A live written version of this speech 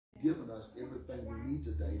given us everything we need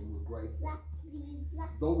today, and we're grateful.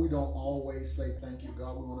 Though we don't always say thank you,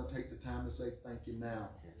 God, we want to take the time to say thank you now.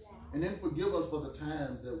 And then forgive us for the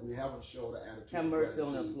times that we haven't showed an attitude. Have mercy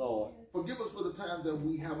on us, Lord. Forgive us for the times that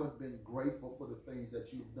we haven't been grateful for the things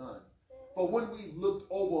that you've done. For when we've looked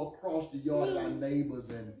over across the yard at our neighbors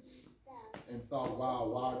and thought, wow,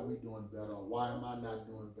 why are we doing better? Or why am I not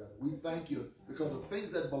doing better? We thank you because the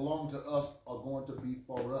things that belong to us are going to be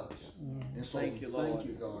for us. And so thank you,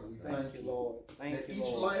 God. We thank you, Lord. That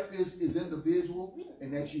each life is individual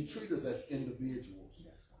and that you treat us as individuals.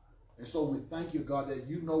 And so we thank you, God, that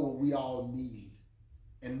you know what we all need.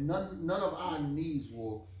 And none of our needs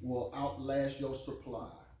will outlast your supply.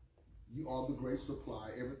 You are the great supply.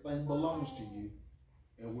 Everything belongs to you.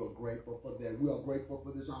 And we're grateful for that. We are grateful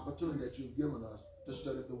for this opportunity that you've given us to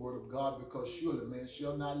study the word of God, because surely man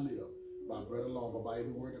shall not live by bread alone, but by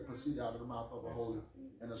every word that proceeds out of the mouth of a holy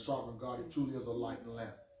and a sovereign God. It truly is a light and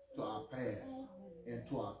lamp to our path and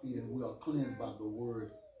to our feet. And we are cleansed by the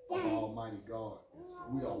word of Almighty God.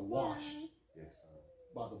 We are washed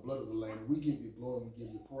by the blood of the Lamb. We give you glory and we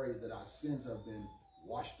give you praise that our sins have been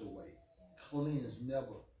washed away, cleansed,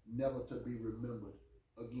 never to be remembered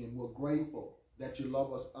again. We're grateful that you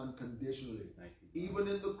love us unconditionally. Even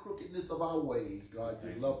in the crookedness of our ways, God,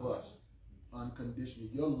 you love us unconditionally.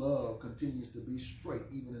 Your love continues to be straight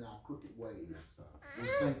even in our crooked ways. We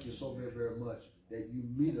thank you so very, very much that you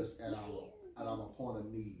meet us at our point of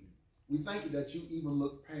need. We thank you that you even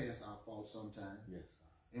look past our faults sometimes.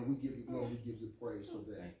 And we give you glory, we give you praise for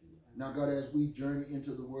that. Now, God, as we journey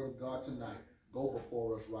into the word of God tonight, go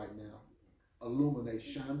before us right now. Illuminate,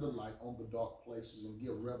 shine the light on the dark places and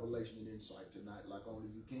give revelation and insight tonight like only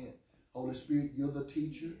you can. Holy Spirit, you're the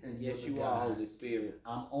teacher and you're the guide. Yes, you are, Holy Spirit.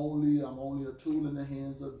 I'm only a tool in the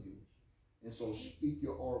hands of you. And so speak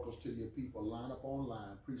your oracles to your people, line upon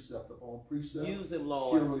line, precept upon precept. Use him,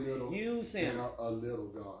 Lord. Hear a little, use him. A little,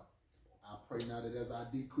 God. I pray now that as I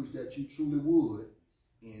decrease, that you truly would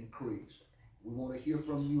increase. We want to hear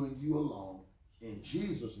from you and you alone. In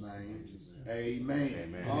Jesus' name, amen.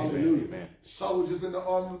 Amen. Hallelujah. Amen. Soldiers in the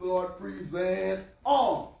army of the Lord, present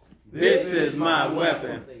arms. This is my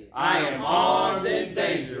weapon. I am armed and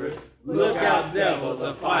dangerous. Look out, devil,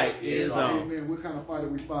 the fight is on. Amen. What kind of fight are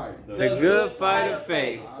we fighting? The good fight of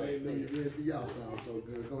faith. Hallelujah. See, y'all sound so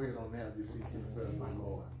good. Go ahead and have your seats in the presence of the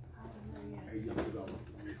Lord. Hey, you know,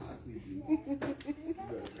 I see you. You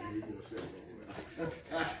better behave yourself.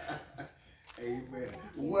 Amen.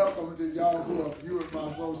 Welcome to y'all who are viewing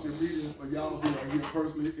my social media, for y'all who are here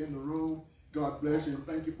personally in the room. God bless you and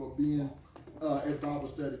thank you for being at Bible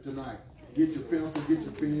study tonight. Get your pencil, get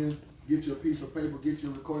your pens, get your piece of paper, get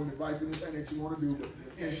your recording device, anything that you want to do.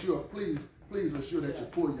 Ensure, please ensure that you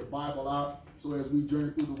pull your Bible out. So as we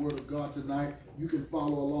journey through the Word of God tonight, you can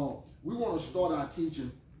follow along. We want to start our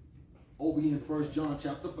teaching over here in 1 John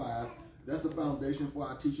chapter 5. That's the foundation for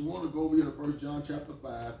our teaching. We want to go over here to 1 John chapter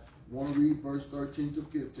 5. I want to read verse 13 to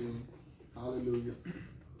 15. Hallelujah.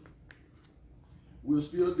 We're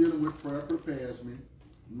still dealing with prayer prepares me.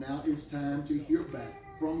 Now it's time to hear back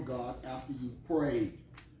from God after you've prayed.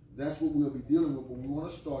 That's what we'll be dealing with. But we want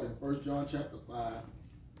to start in 1 John chapter 5,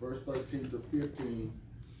 verse 13 to 15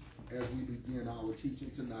 as we begin our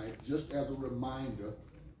teaching tonight. Just as a reminder,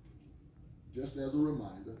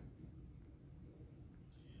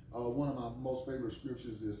 one of my most favorite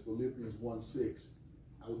scriptures is Philippians 1:6.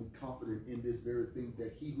 I will be confident in this very thing,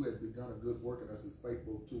 that he who has begun a good work in us is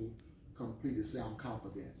faithful to complete it. Say, I'm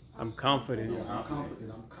confident. I'm confident. Yeah, I'm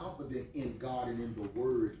confident. I'm confident in God and in the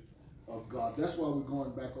word of God. That's why we're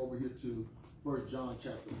going back over here to 1 John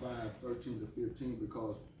chapter 5, 13 to 15,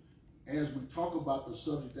 because as we talk about the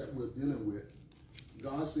subject that we're dealing with,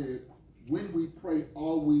 God said, when we pray,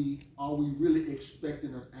 are we really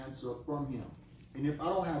expecting an answer from him? And if I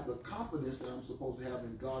don't have the confidence that I'm supposed to have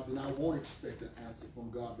in God, then I won't expect an answer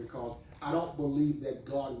from God, because I don't believe that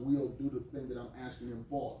God will do the thing that I'm asking him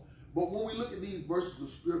for. But when we look at these verses of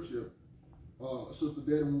scripture, Sister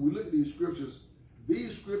Dad, when we look at these scriptures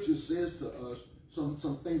says to us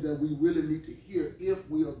some things that we really need to hear if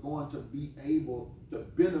we are going to be able to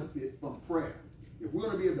benefit from prayer. If we're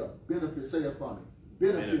going to be able to benefit, say it for me,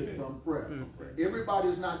 benefit from prayer.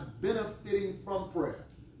 Everybody's not benefiting from prayer,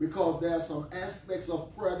 because there's some aspects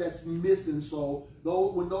of prayer that's missing. So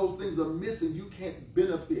when those things are missing, you can't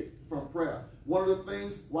benefit from prayer. One of the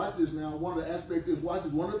things, watch this now, one of the aspects is, watch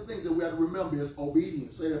this, one of the things that we have to remember is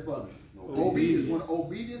obedience. Say that for me. Obedience. When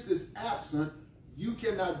obedience is absent, you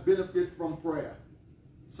cannot benefit from prayer.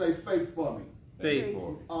 Say faith for me. Faith.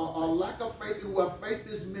 A lack of faith, and where faith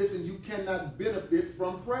is missing, you cannot benefit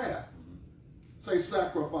from prayer. Say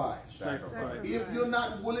sacrifice. Sacrifice. If you're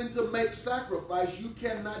not willing to make sacrifice, you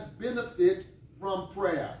cannot benefit from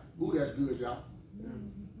prayer. Ooh, that's good, y'all.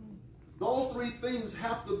 Those three things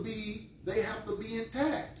have to be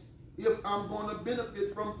intact if I'm going to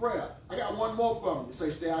benefit from prayer. I got one more from you. Say,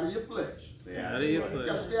 stay out of your flesh. Stay out of your flesh. You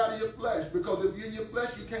got to stay out of your flesh, because if you're in your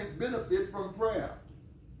flesh, you can't benefit from prayer.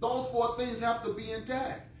 Those four things have to be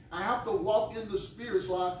intact. I have to walk in the Spirit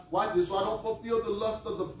so I don't fulfill the lust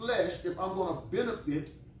of the flesh if I'm going to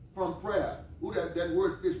benefit from prayer. Ooh, that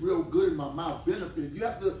word fits real good in my mouth, benefit. You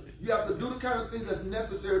have to do the kind of things that's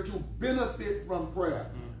necessary to benefit from prayer.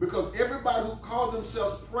 Because everybody who calls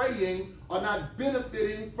themselves praying are not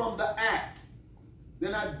benefiting from the act.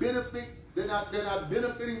 They're not benefiting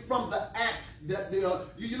from the act that they are.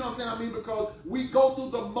 You know what I'm saying? I mean, because we go through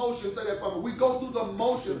the motion. Say that for me. We go through the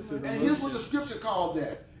motion. And here's what the scripture called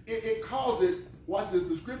that. It calls it, watch this,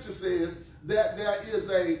 the scripture says that there is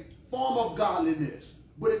a form of godliness,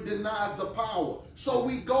 but it denies the power. So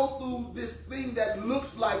we go through this thing that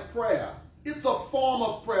looks like prayer. It's a form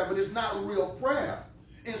of prayer, but it's not real prayer.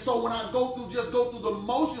 And so when I just go through the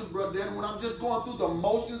motions, brother, and when I'm just going through the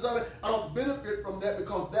motions of it, I don't benefit from that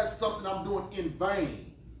because that's something I'm doing in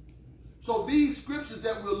vain. So these scriptures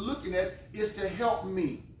that we're looking at is to help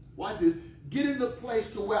me. Watch this. Get in the place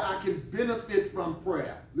to where I can benefit from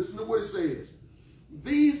prayer. Listen to what it says.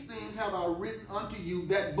 These things have I written unto you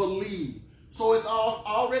that believe. So it's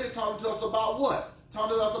already talking to us about what?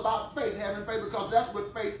 Talking to us about faith, having faith, because that's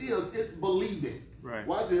what faith is. It's believing. Right.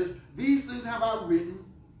 Watch this. These things have I written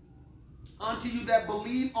unto you that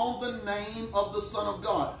believe on the name of the Son of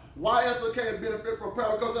God. Why else can I benefit from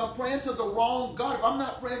prayer? Because I'm praying to the wrong God. If I'm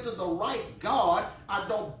not praying to the right God, I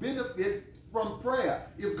don't benefit from prayer.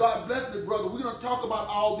 If God bless me, brother, we're going to talk about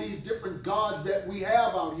all these different gods that we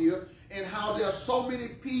have out here and how there are so many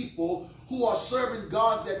people who are serving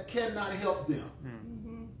gods that cannot help them.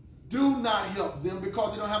 Do not help them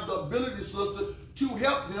because they don't have the ability, sister, to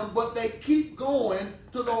help them, but they keep going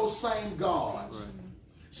to those same gods. Right.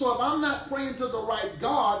 So if I'm not praying to the right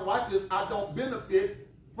God, watch this, I don't benefit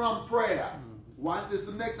from prayer. Watch this,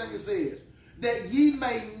 the next thing it says. That ye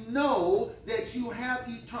may know that you have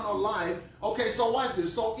eternal life. Okay, so watch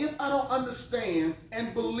this. So if I don't understand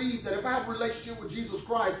and believe that if I have a relationship with Jesus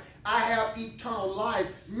Christ, I have eternal life,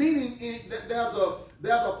 meaning that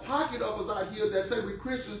there's a pocket of us out here that say we're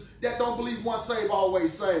Christians that don't believe once saved,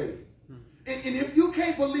 always saved. And if you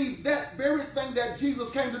can't believe that very thing that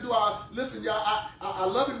Jesus came to do, listen, y'all, I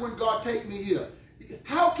love it when God take me here.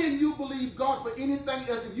 How can you believe God for anything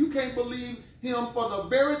else if you can't believe him for the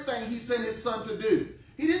very thing he sent his son to do?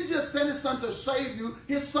 He didn't just send his son to save you.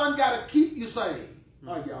 His son got to keep you saved.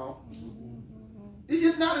 Oh, y'all.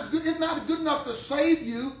 It's not good enough to save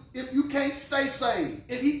you if you can't stay saved.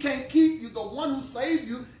 If he can't keep you, the one who saved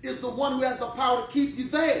you is the one who has the power to keep you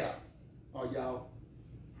there. Oh, y'all.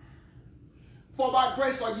 For by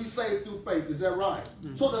grace are ye saved through faith. Is that right?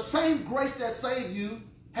 So the same grace that saved you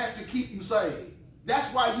has to keep you saved.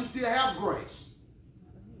 That's why you still have grace.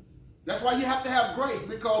 That's why you have to have grace,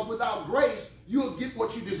 because without grace, you'll get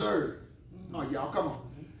what you deserve. Oh, y'all, come on.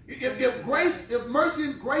 If mercy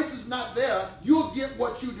and grace is not there, you'll get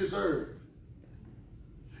what you deserve.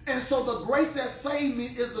 And so the grace that saved me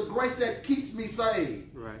is the grace that keeps me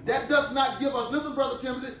saved. Right. That does not give us, listen, Brother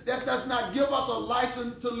Timothy, that does not give us a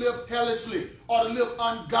license to live hellishly or to live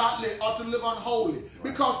ungodly or to live unholy. Right.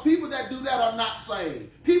 Because people that do that are not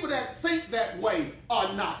saved. People that think that way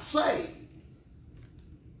are not saved.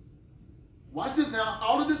 Watch this now.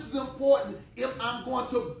 All of this is important if I'm going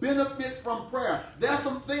to benefit from prayer. There's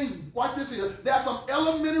some things, watch this here. There's some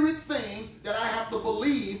elementary things that I have to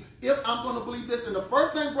believe if I'm going to believe this. And the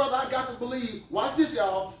first thing, brother, I got to believe, watch this,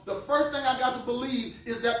 y'all. The first thing I got to believe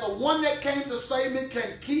is that the one that came to save me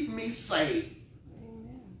can keep me saved.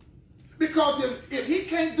 Because if he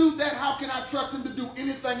can't do that, how can I trust him to do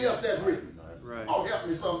anything else that's written? Right. Oh, help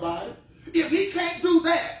me, somebody. If he can't do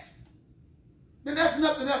that, then there's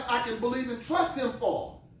nothing else I can believe and trust him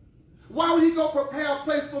for. Why would he go prepare a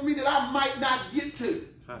place for me that I might not get to?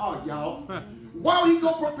 Oh, y'all. Why would he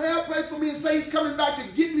go prepare a place for me and say he's coming back to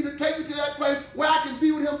get me, to take me to that place where I can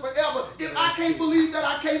be with him forever? If I can't believe that,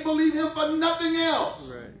 I can't believe him for nothing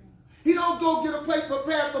else. Right. He don't go get a place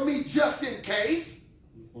prepared for me just in case.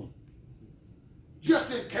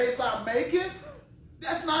 Just in case I make it.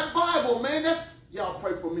 That's not Bible, man. Y'all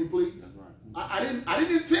pray for me, please. I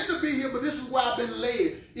didn't intend to be here, but this is where I've been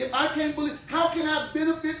led. If I can't believe, how can I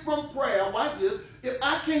benefit from prayer? Watch this. If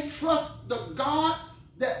I can't trust the God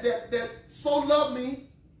that so loved me,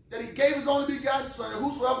 that he gave his only begotten son, and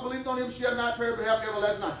whosoever believes on him shall not perish but have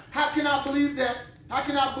everlasting life. How can I believe that? How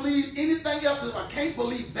can I believe anything else if I can't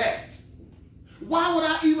believe that? Why would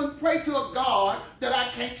I even pray to a God that I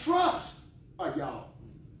can't trust? Y'all.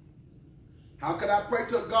 How could I pray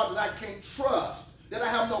to a God that I can't trust, that I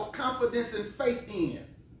have no confidence and faith in?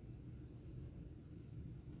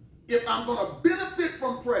 If I'm going to benefit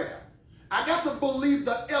from prayer, I got to believe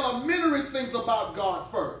the elementary things about God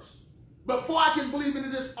first. Before I can believe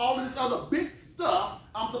in all of this other big stuff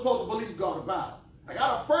I'm supposed to believe God about. I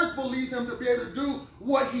got to first believe him to be able to do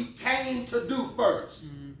what he came to do first.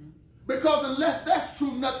 Because unless that's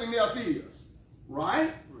true, nothing else is.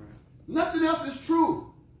 Right? Nothing else is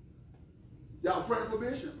true. Y'all praying for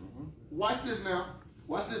Bishop? Watch this now.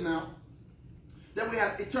 Watch this now. That we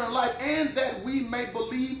have eternal life and that we may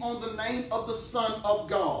believe on the name of the Son of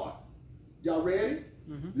God. Y'all ready?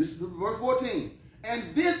 This is verse 14. And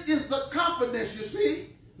this is the confidence, you see.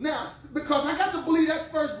 Now, because I got to believe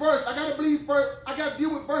that first verse, I got to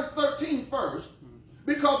deal with verse 13 first.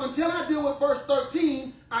 Because until I deal with verse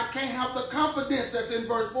 13, I can't have the confidence that's in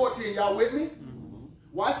verse 14. Y'all with me?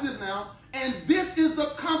 Watch this now. And this is the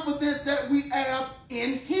confidence that we have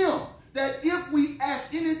in him. That if we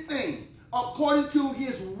ask anything according to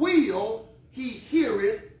his will, he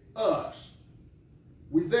heareth us.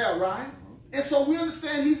 We there, right? And so we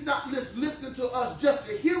understand he's not just listening to us just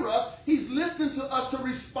to hear us. He's listening to us to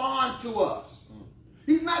respond to us.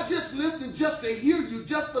 He's not just listening just to hear you,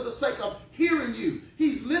 just for the sake of hearing you.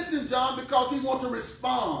 He's listening, John, because he wants to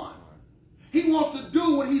respond. He wants to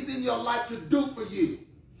do what he's in your life to do for you.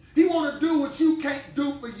 He wants to do what you can't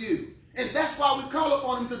do for you. And that's why we call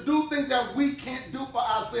upon him to do things that we can't do for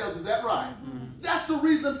ourselves. Is that right? That's the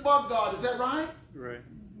reason for God. Is that right? Right.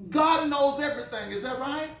 God knows everything. Is that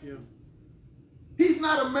right? Yeah. He's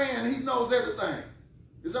not a man. He knows everything.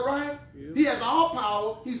 Is that right? Yeah. He has all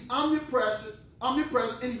power. He's omnipresent,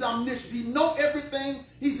 and he's omniscient. He knows everything.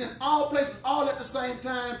 He's in all places all at the same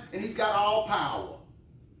time, and he's got all power.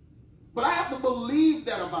 But I have to believe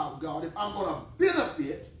that about God if I'm going to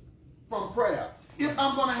benefit from prayer. If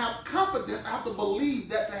I'm going to have confidence, I have to believe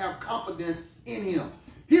that to have confidence in him.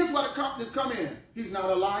 Here's where the confidence comes in. He's not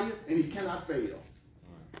a liar, and he cannot fail.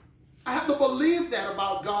 I have to believe that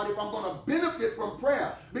about God if I'm going to benefit from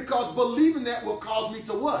prayer. Because believing that will cause me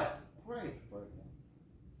to what? Pray.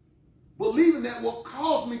 Believing that will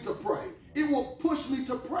cause me to pray. It will push me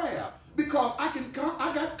to prayer. Because I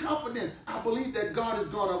got confidence. I believe that God is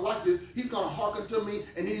going to, watch this, he's going to hearken to me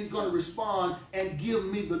and then he's going to respond and give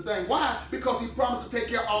me the thing. Why? Because he promised to take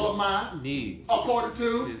care of all of my needs. According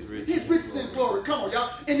to his riches and glory. Come on,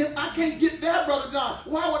 y'all. And if I can't get that, Brother John,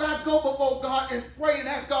 why would I go before God and pray and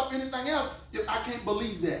ask God for anything else if I can't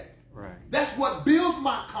believe that? Right. That's what builds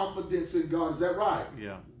my confidence in God. Is that right?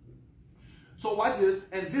 Yeah. So watch this.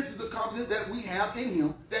 And this is the confidence that we have in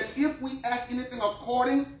him, that if we ask anything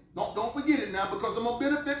according, don't forget it now, because I'm going to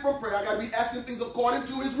benefit from prayer. I got to be asking things according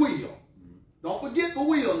to his will. Don't forget the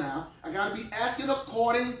will now. I got to be asking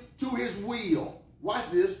according to his will.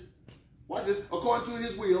 Watch this. Watch this. According to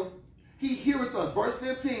his will, he heareth us. Verse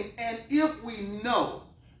 15. And if we know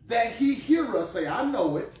that he hear us, say, I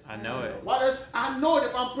know it. I know it. I know it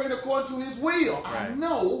if I'm praying according to his will. Right. I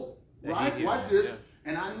know. Right? Watch this. Yeah.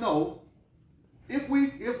 And I know. If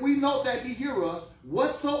we know that he hear us,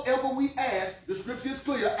 whatsoever we ask, the scripture is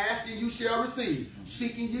clear, asking you shall receive,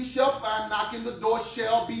 seeking you shall find, knocking the door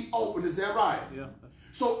shall be open. Is that right? Yeah.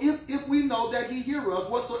 So if we know that he hear us,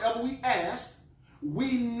 whatsoever we ask,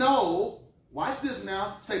 we know, watch this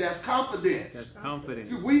now, say that's confidence. That's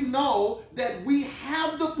confidence. We know that we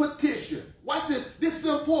have the petition. Watch this. This is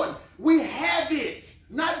important. We have it.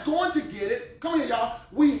 Not going to get it. Come here, y'all.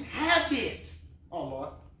 We have it. Oh, Lord.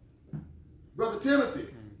 Brother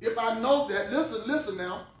Timothy, if I know that, listen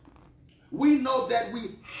now, we know that we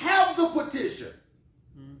have the petition.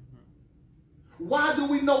 Why do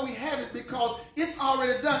we know we have it? Because it's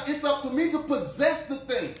already done. It's up to me to possess the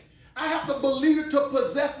thing. I have to believe it to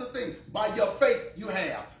possess the thing. By your faith, you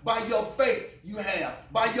have. By your faith, you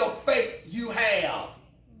have. By your faith, you have.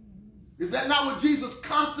 Is that not what Jesus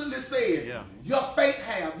constantly said? Yeah. Your faith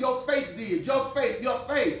have. Your faith did. Your faith, your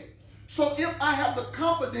faith. So if I have the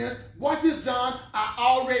confidence, watch this, John, I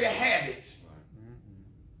already have it.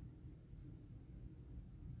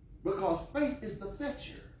 Because faith is the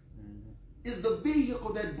fetcher. Is the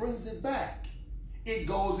vehicle that brings it back. It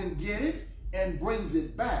goes and get it and brings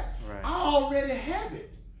it back. Right. I already have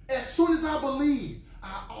it. As soon as I believe,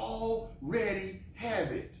 I already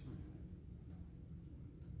have it.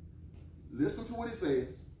 Listen to what it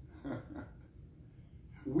says.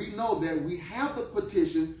 We know that we have the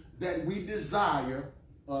petition that we desire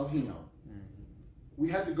of him. We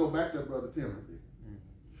have to go back there, Brother Timothy.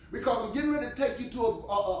 Because I'm getting ready to take you to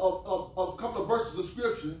a couple of verses of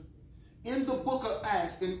scripture. in the book of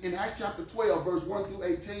Acts, in Acts chapter 12, verse 1 through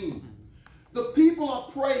 18, the people are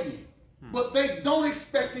praying, but they don't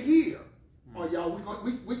expect to hear. Oh, y'all,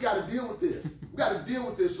 we got to deal with this. We got to deal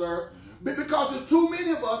with this, sir. Because there's too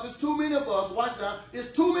many of us, watch that,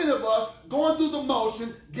 it's too many of us going through the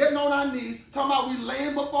motion, getting on our knees, talking about we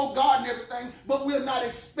laying before God and everything, but we're not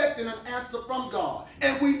expecting an answer from God.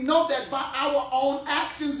 And we know that by our own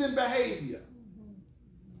actions and behavior.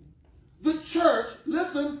 The church,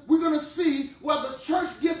 listen, we're going to see where the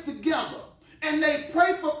church gets together and they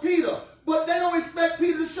pray for Peter, but they don't expect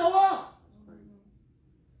Peter to show up.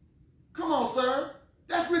 Come on, sir.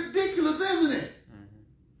 That's ridiculous, isn't it?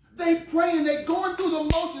 They praying, they going through the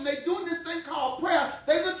motion, they doing this thing called prayer.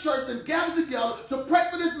 They the church and gather together to pray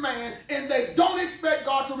for this man, and they don't expect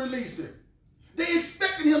God to release him. They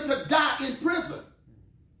expecting him to die in prison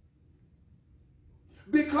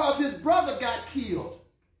because his brother got killed.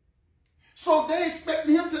 So they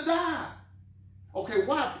expecting him to die. Okay,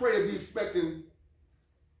 why pray if you expecting?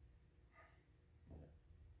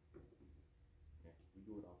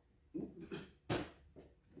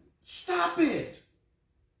 Stop it.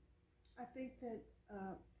 I think that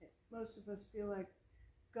most of us feel like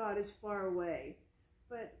God is far away.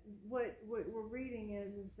 But what we're reading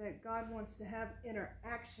is that God wants to have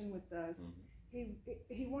interaction with us.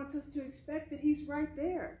 He wants us to expect that he's right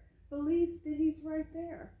there. Believe that he's right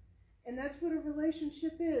there. And that's what a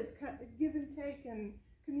relationship is, give and take and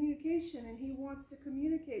communication. And he wants to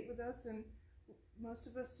communicate with us, and most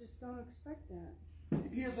of us just don't expect that.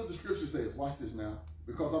 Here's what the scripture says. Watch this now,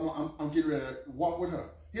 because I'm getting ready to walk with her.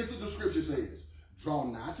 Here's what the scripture says. Draw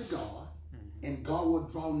nigh to God, and God will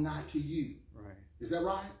draw nigh to you. Right. Is that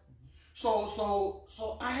right?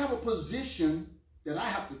 So I have a position that I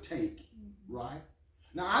have to take, right?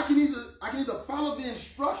 Now I can either follow the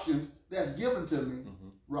instructions that's given to me,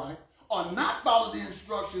 right? Or not follow the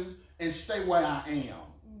instructions and stay where I am.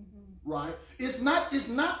 Right? It's not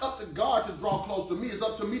up to God to draw close to me. It's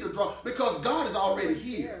up to me to draw, because God is already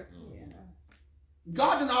here.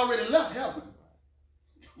 God done already left heaven.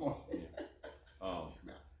 Come on.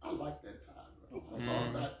 Man, I like that time, bro. That's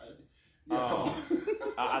all right. Yeah, come on.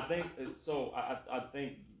 I think so. I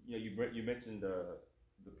think you mentioned the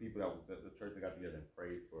people that the church that got together and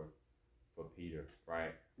prayed for Peter,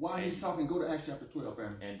 right? While he's talking, go to Acts chapter 12,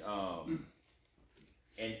 family.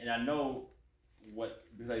 And I know what,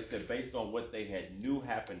 because they said based on what they had knew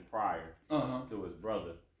happened prior to his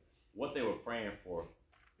brother, what they were praying for,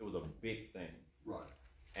 it was a big thing. Right.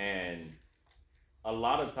 And a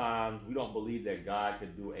lot of times we don't believe that God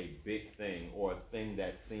could do a big thing or a thing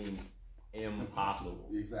that seems impossible.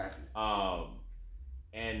 Exactly.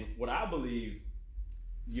 And what I believe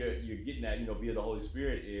you're getting at, via the Holy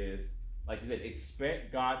Spirit is, like you said,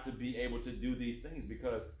 expect God to be able to do these things,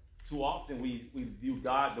 because too often we view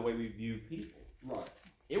God the way we view people. Right.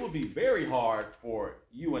 It would be very hard for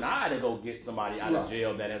you and I to go get somebody out of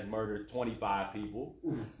jail that has murdered 25 people,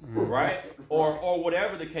 right? Or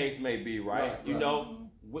whatever the case may be, right?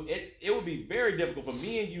 It would be very difficult for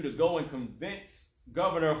me and you to go and convince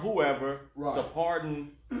Governor whoever to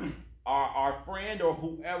pardon our friend or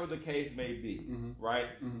whoever the case may be, right?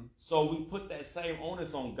 So we put that same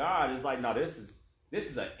onus on God. It's like, no, this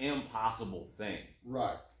is an impossible thing.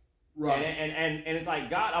 Right. Right. And it's like,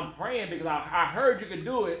 God, I'm praying because I heard you could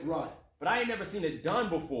do it. Right. But I ain't never seen it done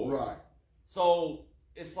before. Right. So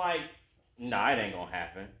it's like, nah, it ain't gonna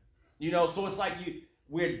happen. So it's like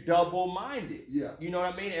we're double-minded. Yeah. You know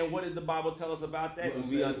what I mean? And what did the Bible tell us about that? We'll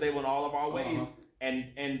be unstable in all of our ways.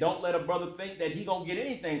 And don't let a brother think that he gonna get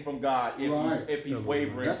anything from God if he's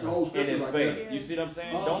wavering in his faith. Yes. You see what I'm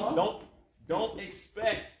saying? Don't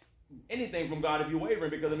expect anything from God if you're wavering,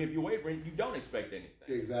 because if you're wavering, you don't expect anything.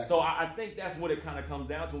 Exactly. So I think that's what it kind of comes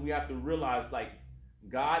down to. We have to realize, like,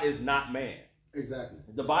 God is not man. Exactly.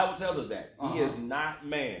 The Bible tells us that. He is not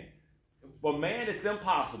man. For man, it's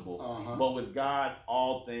impossible, but with God,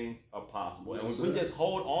 all things are possible. And if we just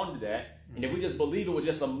hold on to that, and if we just believe it with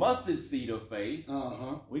just a mustard seed of faith,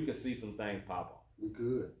 we could see some things pop off. We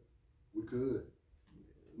could.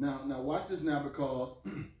 Now watch this now, because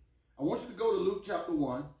I want you to go to Luke chapter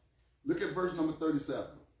 1. Look at verse number 37.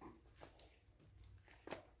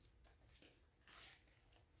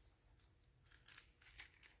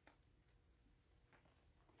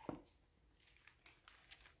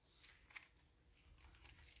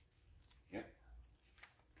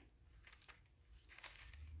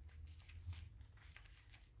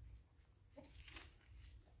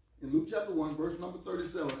 In Luke chapter 1, verse number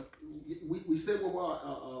 37, we say where we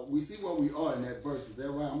are, we see where we are in that verse. Is that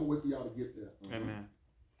right? I'm gonna wait for y'all to get there. Amen.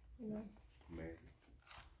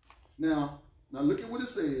 Now look at what it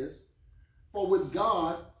says. For with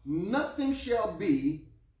God nothing shall be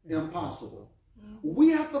impossible. We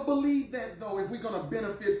have to believe that, though, if we're going to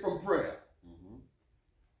benefit from prayer.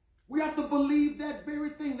 We have to believe that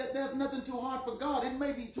very thing, that there's nothing too hard for God. It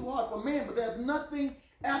may be too hard for man, but there's nothing,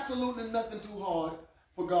 absolutely nothing too hard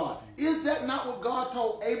for God. Is that not what God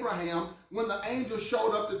told Abraham when the angel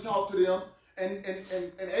showed up to talk to them? And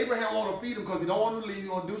Abraham want to feed him because he don't want to leave. He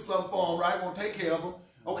want to do something for him, right? Want to take care of him.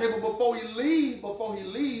 Okay, but before he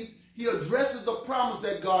leave, he addresses the promise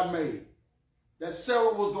that God made, that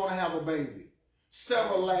Sarah was going to have a baby.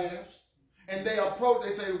 Sarah laughs. And they approach, they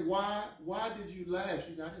say, why did you laugh?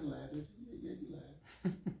 She said, I didn't laugh. They said, yeah, you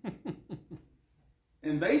laughed.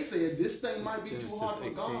 And they said, this thing might be too hard for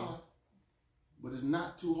God, but it's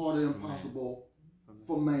not too hard or impossible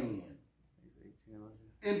for man.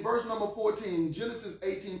 In verse number 14, Genesis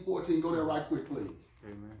 18:14, go there right quick, please.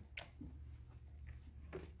 Amen.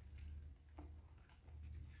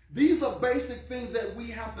 These are basic things that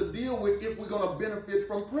we have to deal with if we're going to benefit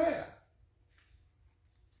from prayer.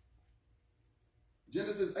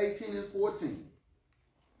 Genesis 18:14.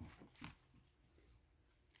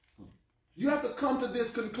 You have to come to this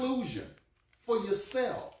conclusion for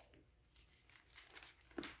yourself.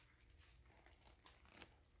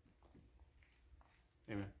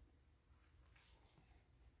 Amen.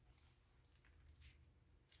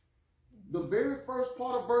 The very first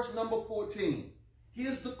part of verse number 14.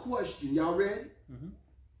 Here's the question. Y'all ready? Mm-hmm.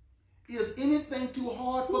 Is anything too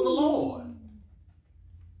hard for the Lord?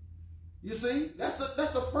 You see, that's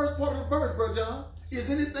the first part of the verse, Brother John.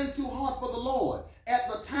 Is anything too hard for the Lord? At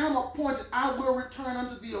the time appointed, I will return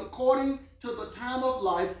unto thee according to the time of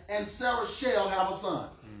life, and Sarah shall have a son.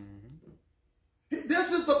 Mm-hmm.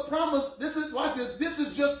 This is the promise. Watch this. This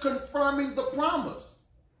is just confirming the promise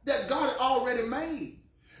that God had already made.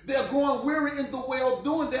 They're growing weary in the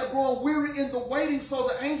well-doing. They're growing weary in the waiting. So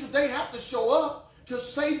the angels, they have to show up to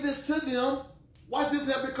say this to them. Watch this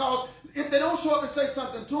here, because if they don't show up and say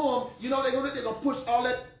something to them, you know, they're going to push all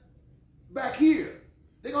that back here.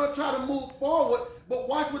 They're going to try to move forward, but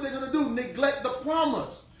watch what they're going to do. Neglect the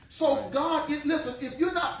promise. So God, listen, if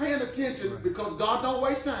you're not paying attention, because God don't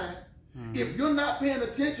waste time, if you're not paying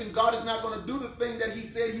attention, God is not going to do the thing that he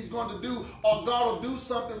said he's going to do, or God will do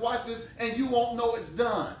something, watch this, and you won't know it's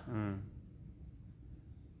done.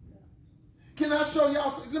 Can I show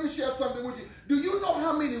y'all? Let me share something with you. Do you know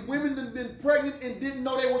how many women have been pregnant and didn't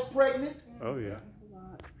know they was pregnant? Oh, yeah.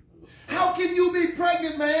 How can you be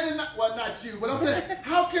pregnant, man? And well, not you, but I'm saying,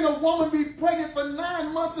 how can a woman be pregnant for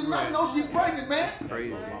 9 months and not know she's pregnant, man? That's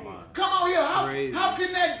crazy. Come on here. How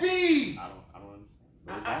can that be?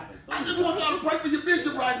 I just want y'all to pray for your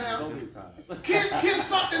bishop right now. Can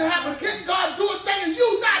something happen? Can God do a thing and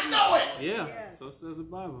you not know it? Yeah. Yes. So says the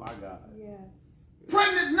Bible. My God. Yes.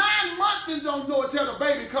 Pregnant 9 months and don't know it till the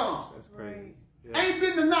baby comes. That's crazy. Yeah. Ain't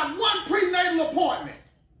been to not one prenatal appointment.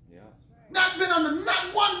 Yeah. Not been under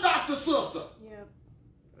not one doctor, sister. Yep.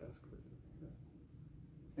 That's crazy.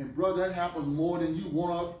 Yeah. And brother, that happens more than you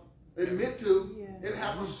want to admit to. Yes. It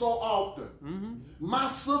happens so often. Mm-hmm. My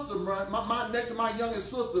sister, my youngest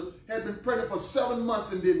sister, had been pregnant for 7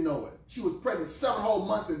 months and didn't know it. She was pregnant 7 whole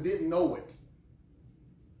months and didn't know it.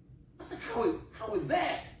 I said, how is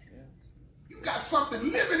that? You got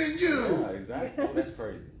something living in you. Yeah, exactly. Oh, that's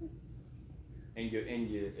crazy. And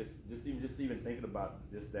it's just even thinking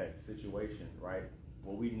about just that situation, right?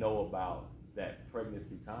 What we know about that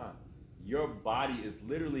pregnancy time. Your body is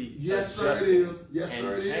literally yes, sir, it is. Yes, and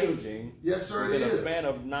sir, it changing is. Yes, sir, it is. In a span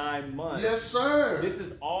of 9 months. Yes, sir. This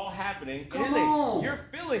is all happening. Come on. You're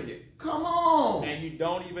feeling it. Come on. And you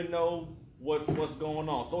don't even know what's going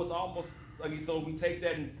on. So it's almost like, so we take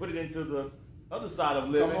that and put it into the other side of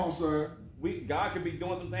living. Come on, sir. God could be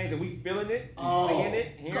doing some things and we feeling it, seeing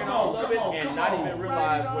it, hearing all of it, and not even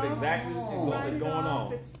realize what exactly is going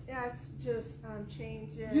on. It's just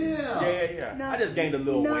changing. Yeah. I just gained a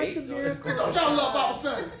little weight. Don't y'all love Bible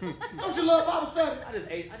study? Don't you love Bible study? I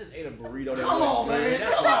just ate a burrito. Come on, man.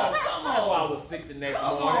 Come on. That's why I was sick the next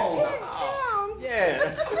morning. 10 pounds.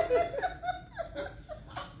 Yeah.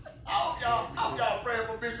 I hope y'all praying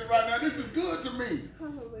for Bishop right now. This is good to me.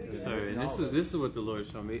 Hallelujah. Sorry, and this is what the Lord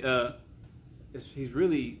showed me. He's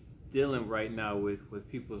really dealing right now with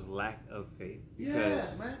people's lack of faith.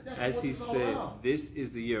 Yes, man. That's as what he it's all said, about. this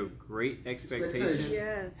is the year of great expectation.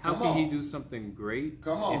 Yes. How can he do something great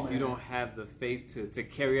if you don't have the faith to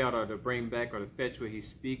carry out or to bring back or to fetch what he's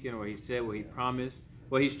speaking or he said what he promised?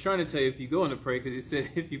 Well, he's trying to tell you if you go in to pray, because he said,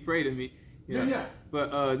 if you pray to me. You know. Yeah.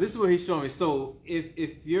 But this is what he's showing me. So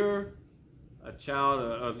if you're a child,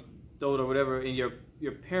 a adult or whatever, and your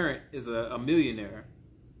parent is a millionaire,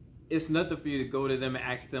 it's nothing for you to go to them and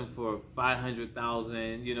ask them for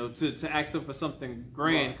 500,000, you know, to ask them for something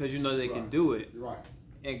grand because you know they can do it. Right.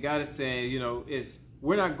 And God is saying, you know,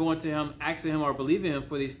 we're not going to him, asking him or believing him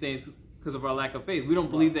for these things because of our lack of faith. We don't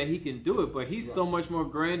believe that he can do it, but he's so much more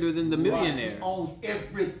grander than the millionaire. He owns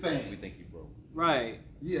everything. We think he's broke. Right.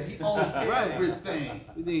 Yeah, he owns everything.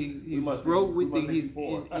 We think he's broke. We think he's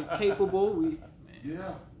incapable.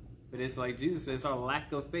 Yeah. But it's like Jesus says, our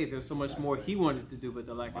lack of faith. There's so much more he wanted to do, but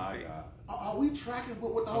the lack of faith. Are we tracking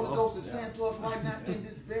what the Holy Ghost is saying to us right now in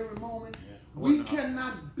this very moment? We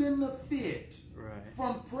cannot benefit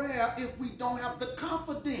from prayer if we don't have the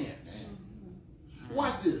confidence.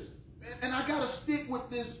 Watch this. And I got to stick with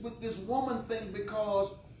this woman thing,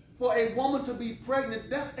 because for a woman to be pregnant,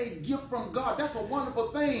 that's a gift from God. That's a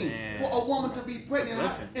wonderful thing for a woman to be pregnant.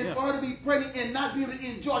 And for her to be pregnant and not be able to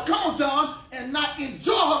enjoy, come on, John, and not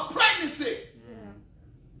enjoy her pregnancy.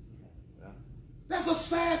 That's a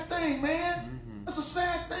sad thing, man. That's a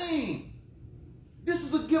sad thing. This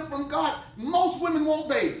is a gift from God. Most women want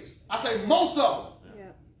babies. I say most of them.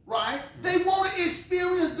 Right? They want to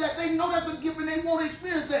experience that. They know that's a gift and they want to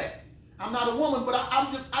experience that. I'm not a woman, but I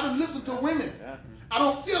don't listen to women. I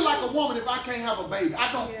don't feel like a woman if I can't have a baby.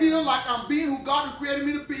 I don't feel like I'm being who God has created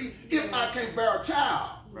me to be if I can't bear a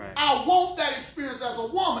child. I want that experience as a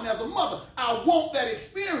woman, as a mother. I want that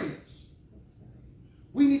experience.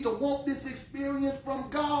 We need to want this experience from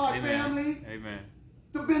God, family. Amen.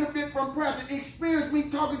 To benefit from prayer, to experience me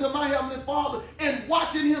talking to my Heavenly Father and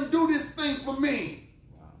watching him do this thing for me.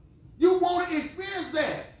 You want to experience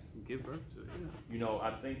that. Give birth to it. You know,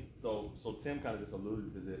 I think so Tim kind of just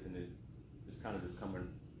alluded to this, and it just kind of just coming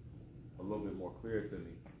a little bit more clear to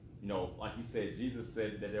me. You know, like you said, Jesus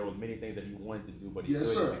said that there were many things that he wanted to do, but he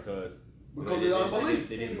couldn't because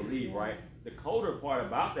they didn't believe, right? The colder part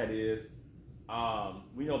about that is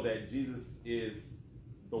we know that Jesus is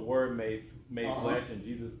the Word made flesh, and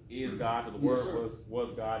Jesus is God, because the Word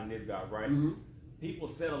was God and is God, right? People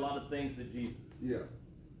said a lot of things to Jesus.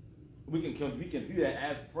 We can view that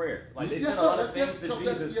as prayer. Like they said a lot of things to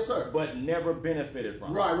Jesus, but never benefited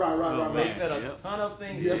from it. Right. They said a ton of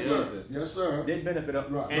things to Jesus. Didn't benefit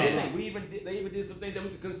them. And they even did some things that we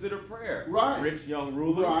could consider prayer. Rich young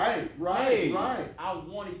ruler. Right. I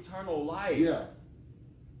want eternal life.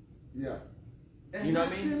 And you know not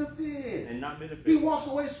what I mean? benefit. And not benefit. He walks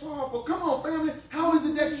away sorrowful. Come on, family. How is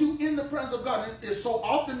it that you in the presence of God? And so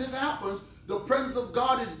often this happens. The presence of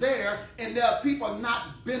God is there, and there are people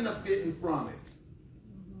not benefiting from it.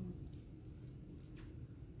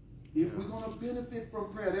 If we're going to benefit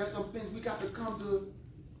from prayer, there's some things we got to come to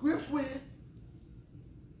grips with.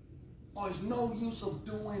 Or it's no use of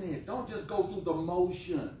doing it. Don't just go through the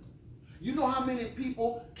motion. You know how many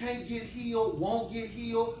people can't get healed, won't get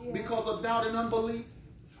healed because of doubt and unbelief?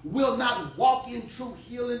 Will not walk in true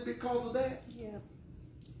healing because of that?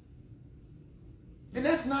 And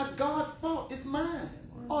that's not God's fault. It's mine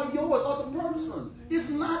or yours or the person. It's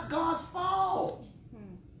not God's fault.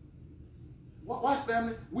 Watch,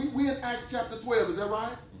 family. We in Acts chapter 12. Is that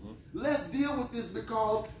right? Let's deal with this,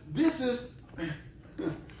 because this is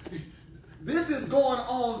going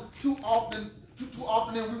on too often,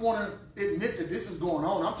 and we want to admit that this is going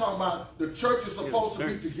on. I'm talking about the church is supposed to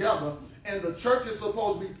be together, and the church is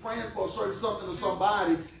supposed to be praying for a certain something or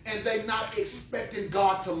somebody, and they're not expecting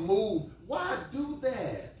God to move. Why do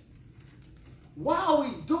that? Why are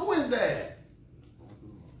we doing that?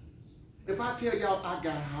 If I tell y'all I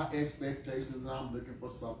got high expectations and I'm looking for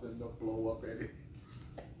something to blow up at it.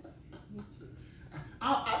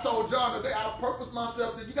 I told John today, I purpose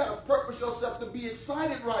myself that you got to purpose yourself to be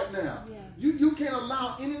excited right now. You can't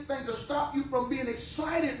allow anything to stop you from being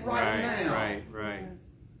excited right now. Right.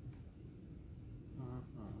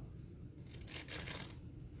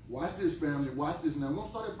 Watch this, family. Watch this now. I'm going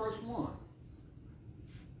to start at verse 1.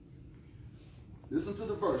 Listen to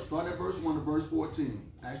the verse. Start at verse 1 to verse 14.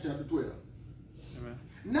 Acts chapter 12. Amen.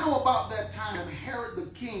 Now about that time, Herod the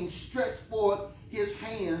king stretched forth his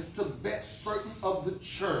hands to vex certain of the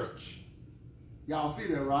church. Y'all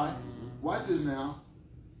see that, right? Watch this now.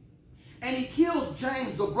 And he kills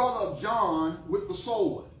James, the brother of John, with the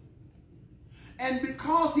sword. And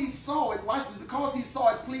because he saw it, watch this, because he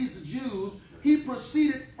saw it pleased the Jews, he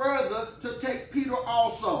proceeded further to take Peter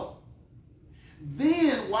also.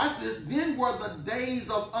 Then, watch this, then were the days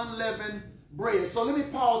of unleavened bread. So let me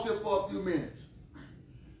pause here for a few minutes.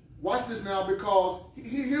 Watch this now, because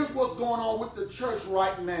here's what's going on with the church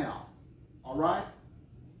right now. All right?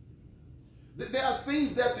 There are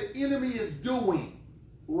things that the enemy is doing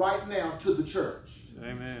right now to the church.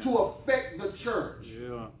 Amen. To affect the church.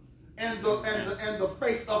 And the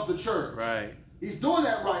faith of the church. Right. He's doing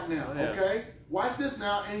that right now, okay? Watch this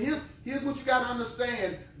now. And here's what you got to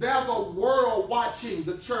understand. There's a world watching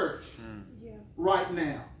the church right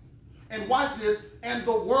now. And watch this. And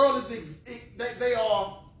the world is,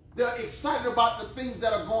 they're excited about the things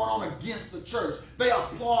that are going on against the church. They are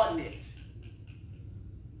applauding it.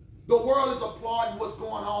 The world is applauding what's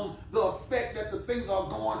going on, the effect that the things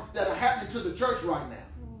that are happening to the church right now.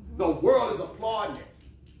 The world is applauding it.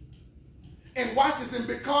 And watch this, and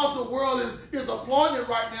because the world is applauding it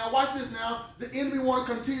right now, watch this now, the enemy want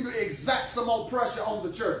to continue to exact some more pressure on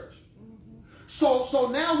the church. So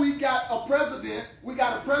now we got a president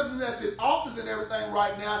that's in office and everything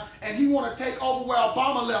right now, and he want to take over where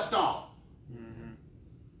Obama left off.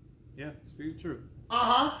 Yeah, speak true.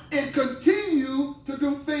 And continue to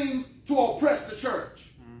do things to oppress the church.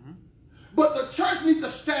 But the church needs to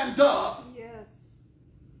stand up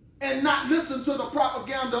and not listen to the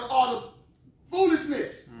propaganda or the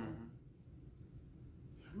foolishness.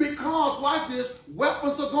 Because, watch this,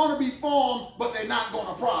 weapons are going to be formed, but they're not going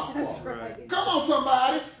to prosper. That's right. Come on,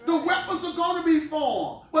 somebody. That's the weapons are going to be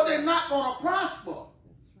formed, but they're not going to prosper.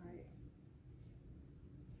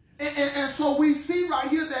 That's right. And so we see right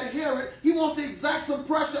here that Herod, he wants to exact some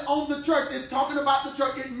pressure on the church. It's talking about the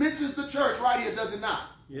church. It mentions the church right here, does it not?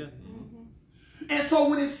 Yeah. And so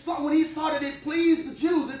when he saw that it pleased the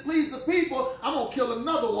Jews, it pleased the people, I'm going to kill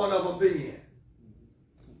another one of them then.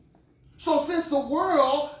 So since the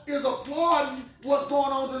world is applauding what's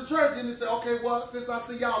going on to the church, then they say, okay, well, since I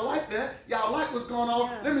see y'all like that, y'all like what's going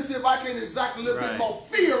on, let me see if I can exact a little bit more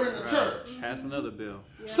fear in the church. Pass another bill.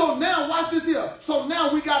 So now, watch this here. So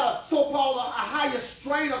now we got a so-called a higher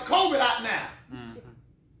strain of COVID out now.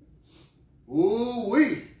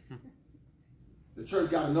 Ooh-wee. The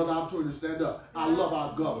church got another opportunity to stand up. I love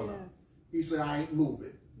our governor. He said, I ain't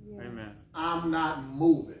moving. Amen. I'm not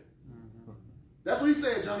moving. That's what he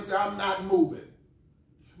said, John. He said, I'm not moving.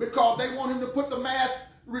 Because they want him to put the mask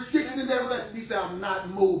restriction and everything. He said, I'm not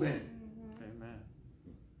moving. Amen.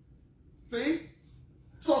 See?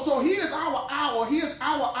 So here's our hour. Here's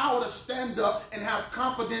our hour to stand up and have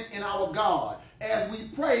confidence in our God. As we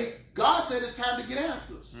pray, God said it's time to get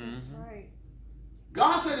answers. That's right.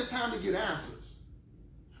 God said it's time to get answers.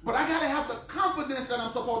 But I got to have the confidence that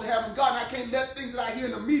I'm supposed to have in God. And I can't let things that I hear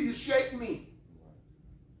in the media shake me.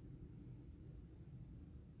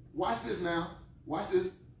 Watch this now. Watch this.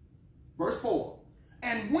 Verse 4.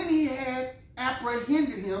 And when he had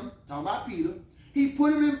apprehended him, talking about Peter, he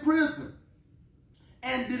put him in prison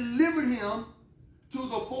and delivered him to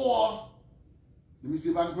the four, let me see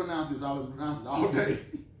if I can pronounce this. I would pronounce it all day.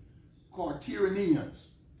 Quaternions.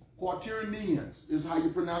 Quaternions is how you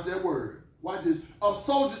pronounce that word. Watch this. Of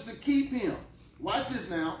soldiers to keep him. Watch this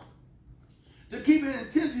now. To keep him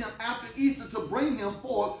and tend to him after Easter to bring him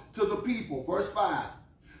forth to the people. Verse 5.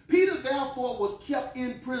 Peter therefore was kept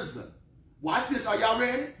in prison. Watch this. Are y'all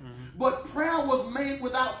ready? But prayer was made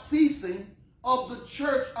without ceasing of the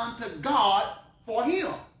church unto God for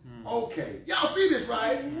him. Okay. Y'all see this,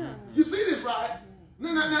 right? You see this, right?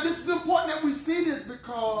 Now, this is important that we see this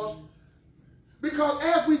because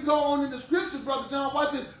as we go on in the scriptures, Brother John,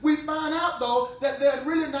 watch this. We find out, though, that they're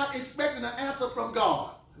really not expecting an answer from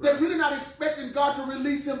God. They're really not expecting God to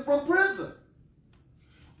release him from prison.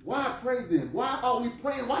 Why pray then? Why are we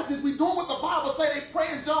praying? Watch this. We're doing what the Bible says. They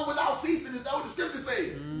praying, John, without ceasing. Is that what the scripture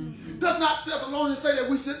says? Does not Thessalonians say that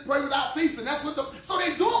we should pray without ceasing? That's what so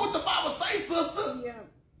they're doing what the Bible says, sister. Yeah.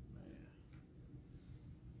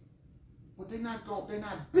 But they're not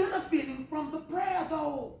benefiting from the prayer,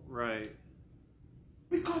 though. Right.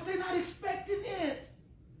 Because they're not expecting it.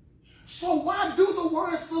 So why do the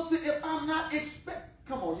word, sister, if I'm not expecting?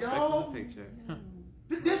 Come on, y'all.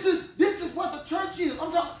 This is where the church is.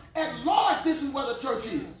 I'm talking at large. This is where the church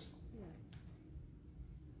is.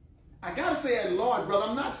 I gotta say at large, brother.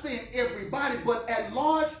 I'm not saying everybody, but at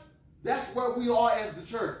large, that's where we are as the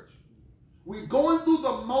church. We're going through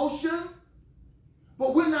the motion,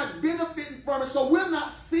 but we're not benefiting from it. So we're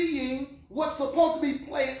not seeing what's supposed to be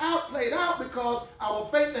played out because our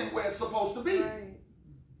faith ain't where it's supposed to be. Right.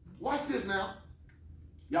 Watch this now.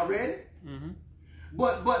 Y'all ready?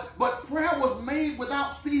 But prayer was made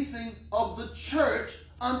without ceasing of the church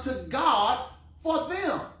unto God for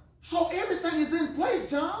them. So everything is in place,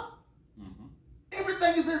 John.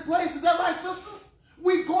 Everything is in place. Is that right, sister?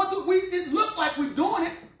 We going through. It look like we're doing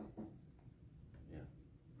it.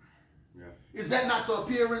 Yeah. Is that not the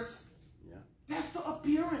appearance? Yeah. That's the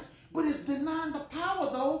appearance. But it's denying the power,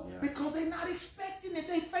 though, because they're not expecting it.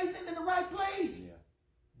 They faithing in the right place. Yeah.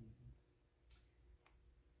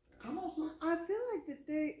 Come on, sister. I feel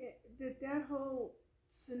like that whole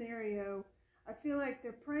scenario, I feel like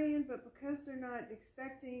they're praying, but because they're not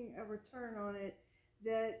expecting a return on it,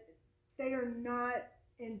 that they are not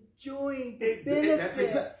enjoying the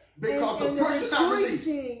benefit. Because the pressure not released.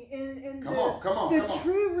 And come on. The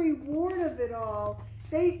true reward of it all.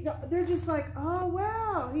 They're just like, oh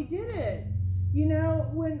wow, he did it. You know,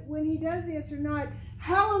 when he does answer not,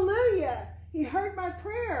 hallelujah, he heard my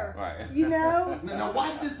prayer. Right. You know? Now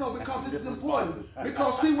watch this though, because this is important.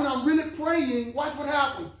 Because see, when I'm really praying, watch what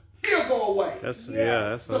happens. Fear go away. That's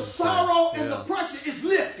the sorrow and the pressure is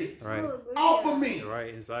lifted off of me.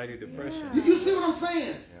 Right, anxiety, depression. You see what I'm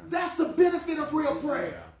saying? That's the benefit of real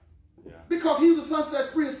prayer. Yeah. Because he the son says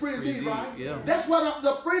free is free indeed, right? Yeah. That's where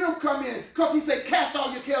the freedom come in. Because he said, cast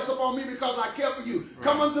all your cares upon me because I care for you. Right.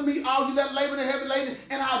 Come unto me, all you that labor and heavy laden,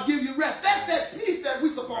 and I'll give you rest. That's that peace that we're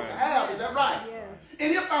supposed to have. Is that right? Yes.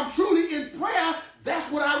 And if I'm truly in prayer,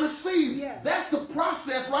 that's what I receive. Yes. That's the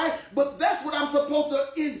process, right? But that's what I'm supposed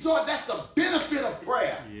to enjoy. That's the benefit of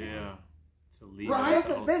prayer. Yeah. To lead. Right? That's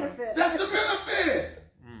the benefit. That's the benefit.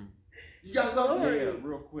 You got something? Yeah,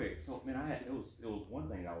 real quick. So, man, it was one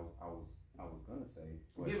thing I was gonna say.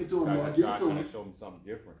 Give it to him, Lord. Give it to him. Show me something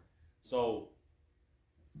different. So,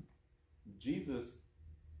 Jesus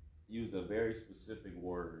used a very specific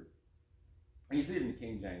word. And you see it in the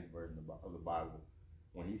King James version of the Bible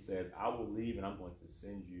when he says, "I will leave and I'm going to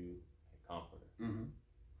send you a comforter."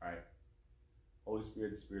 Right? Holy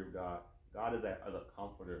Spirit, the Spirit of God. God is as a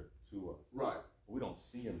comforter to us. Right. But we don't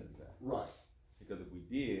see him as that. Right. Because if we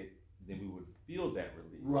did, then we would feel that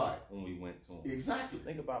release when we went to him. Exactly.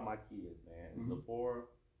 Think about my kids, man. Zipporah,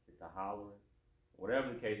 get to hollering,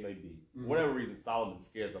 whatever the case may be. For whatever reason, Solomon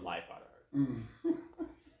scares the life out of her.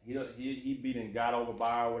 He beating God over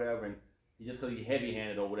by her or whatever, and just because he's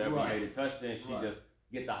heavy-handed or whatever, he made a touchdown, she just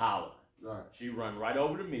get the holler. Right. She run right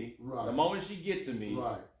over to me. Right. The moment she get to me,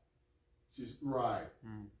 she's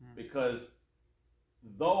because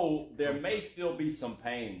though there may still be some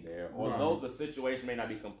pain there, or though the situation may not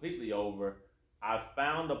be completely over, I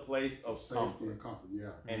found a place of safety comfort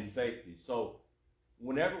and safety. So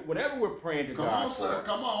whatever we're praying to God for,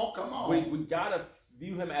 come on. We gotta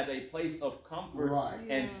view him as a place of comfort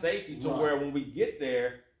and safety, to where when we get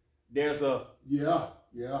there, there's a you know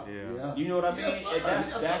what I mean? Yes,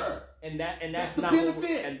 and that's not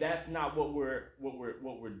benefit. And that's not what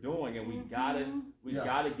we're doing. And we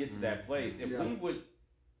gotta get to that place. If we would,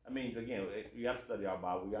 I mean, again, we got to study our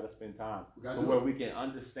Bible. We got to spend time where we can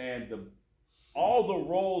understand all the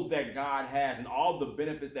roles that God has and all the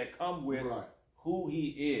benefits that come with who he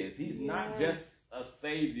is. He's not just a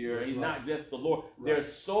savior. He's not just the Lord.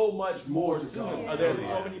 There's so much more to him. There's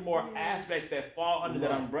so many more aspects that fall under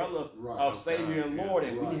that umbrella of Savior and Lord,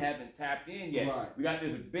 and we haven't tapped in yet. We got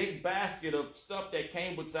this big basket of stuff that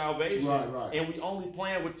came with salvation, and we only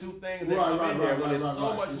playing with two things that come in there. But there's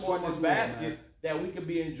so much more in this basket that we could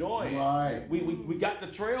be enjoying. We got the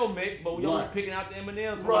trail mix, but we only picking out the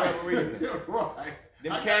M&Ms for whatever reason.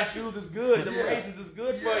 Them cashews is good. Them raisins is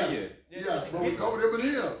good for you. But we go with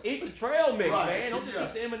M&Ms. Eat the trail mix, man. Don't just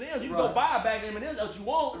eat the M&Ms. You can go buy a bag of M&Ms that you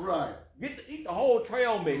want. Eat the whole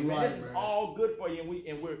trail mix, man. This is all good for you,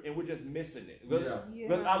 and we're just missing it.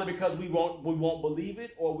 Either because we won't believe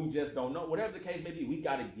it, or we just don't know. Whatever the case may be, we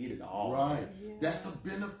got to get it all. That's the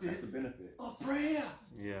benefit. Of prayer.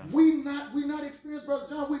 We not experienced, Brother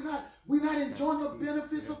John. We're not enjoying the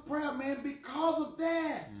benefits of prayer, man, because of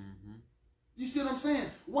that. You see what I'm saying?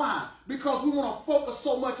 Why? Because we want to focus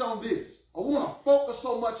so much on this, or we want to focus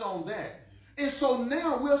so much on that. And so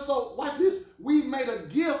now watch this, we made a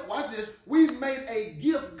gift, we made a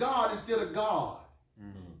gift God instead of God.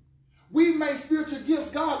 We made spiritual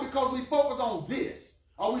gifts God because we focus on this,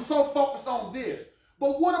 or we so focused on this.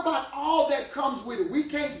 But what about all that comes with it? We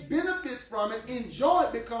can't benefit from it, enjoy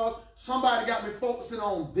it, because somebody got me focusing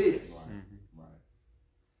on this.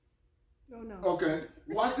 No. Okay,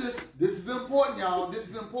 watch this. This is important, y'all. This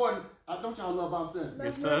is important. Don't y'all love Bible study?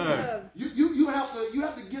 Yes, sir. You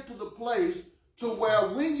have to get to the place to where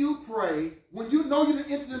when you pray, when you know you're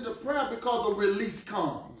entered into prayer, because a release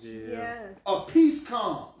comes. A peace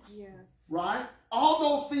comes. Right? All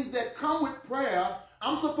those things that come with prayer,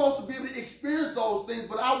 I'm supposed to be able to experience those things,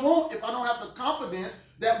 but I won't if I don't have the confidence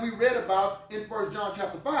that we read about in 1 John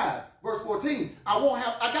chapter 5, verse 14. I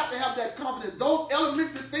got to have that confidence. Those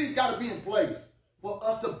elementary things got to be in place for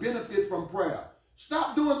us to benefit from prayer.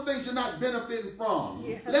 Stop doing things you're not benefiting from.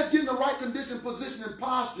 Let's get in the right condition, position, and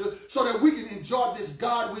posture so that we can enjoy this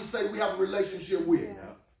God we say we have a relationship with.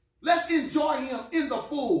 Let's enjoy him in the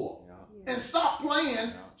full. And stop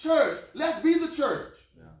playing church. Let's be the church.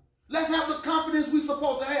 Let's have the confidence we're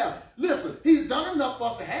supposed to have. Listen, he's done enough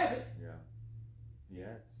for us to have it.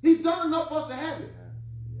 He's done enough for us to have it.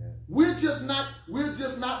 We're just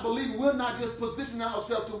not believing. We're not just positioning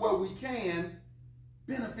ourselves to where we can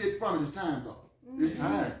benefit from it. It's time, though. It's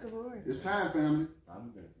time. It's time, family.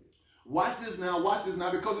 Watch this now. Watch this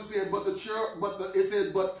now. Because it said,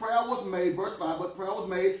 but prayer was made, verse 5, but prayer was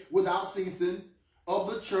made without ceasing of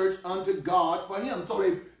the church unto God for him. So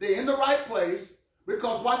they're in the right place.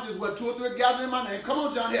 Because watch this, where 2 or 3 are gathered in my name. Come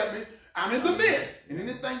on, John, help me. I'm in the midst. And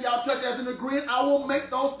anything y'all touch as an agreement, I will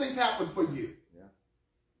make those things happen for you. Yeah.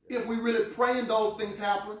 If we really praying those things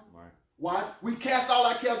happen. Right. Why? We cast all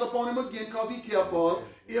our cares upon him again because he cared for us.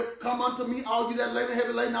 If come unto me, all you that labor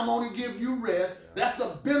heavy laden, I'm going to give you rest. Yeah. That's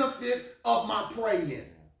the benefit of my praying. Yeah.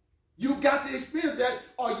 You got to experience that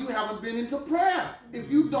or you haven't been into prayer.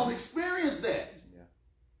 If you don't experience that. Yeah.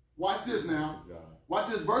 Watch this now. Yeah. Watch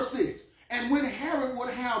this, verse 6. And when Herod would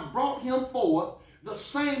have brought him forth, the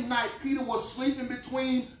same night Peter was sleeping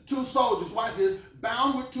between 2 soldiers, watch this,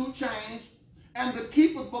 bound with 2 chains, and the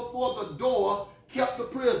keepers before the door kept the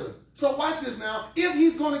prison. So watch this now. If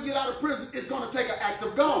he's going to get out of prison, it's going to take an act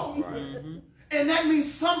of God. Right. Mm-hmm. And that means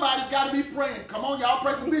somebody's got to be praying. Come on, y'all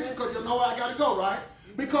pray for Bishop because you know where I got to go, right?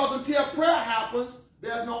 Because until prayer happens,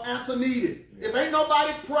 there's no answer needed. If ain't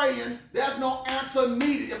nobody praying, there's no answer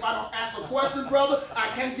needed. If I don't ask a question, brother, I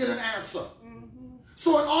can't get an answer. Mm-hmm.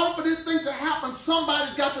 So in order for this thing to happen,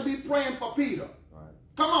 somebody's got to be praying for Peter. Right.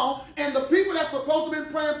 Come on. And the people that's supposed to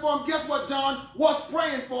be praying for him, guess what John was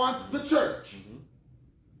praying for him? The church. Mm-hmm.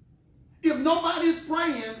 If nobody is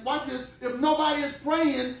praying, watch this, if nobody is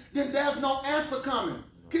praying, then there's no answer coming.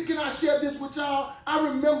 Can I share this with y'all? I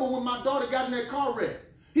remember when my daughter got in that car wreck.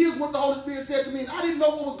 Here's what the Holy Spirit said to me, and I didn't know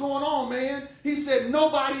what was going on, man. He said,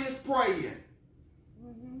 nobody is praying.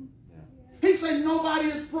 Mm-hmm. Yeah. He said, nobody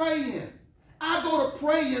is praying. I go to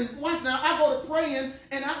praying, watch now, I go to praying,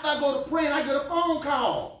 and after I go to praying, I get a phone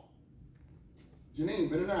call. Janine,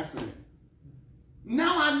 been in an accident.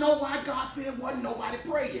 Now I know why God said wasn't nobody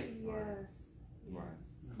praying. Yes. Yes.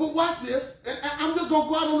 But watch this, and I'm just going to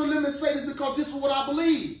go out on a limb and say this because this is what I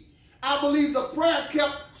believe. I believe the prayer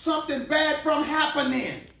kept something bad from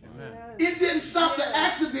happening. Amen. It didn't stop the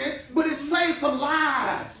accident, but it saved some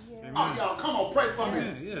lives. Yes. Oh, y'all, come on, pray for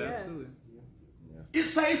me. Yeah, absolutely. It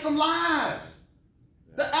saved some lives.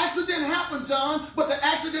 The accident happened, John, but the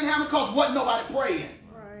accident happened because wasn't nobody praying.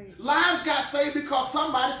 Right. Lives got saved because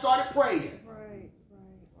somebody started praying.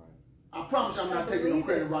 I promise you I'm not taking no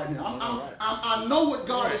credit right now. I know what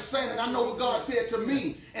God is saying, and I know what God said to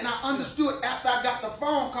me. And I understood after I got the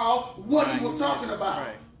phone call what he was talking about.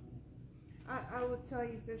 I will tell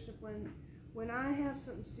you, Bishop, when I have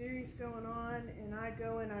something serious going on and I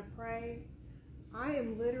go and I pray, I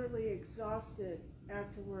am literally exhausted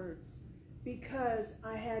afterwards because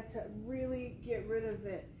I had to really get rid of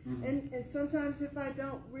it. Mm-hmm. And sometimes if I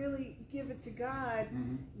don't really give it to God,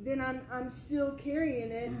 mm-hmm. then I'm still carrying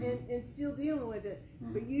it mm-hmm. and still dealing with it.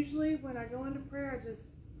 Mm-hmm. But usually when I go into prayer,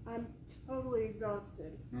 I'm totally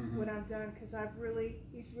exhausted mm-hmm. when I'm done because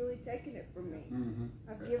he's really taken it from me. Mm-hmm.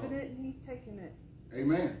 I've given it and he's taken it.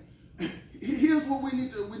 Amen. Here's what we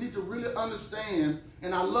need to really understand,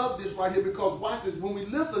 and I love this right here because watch this. When we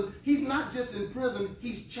listen, he's not just in prison,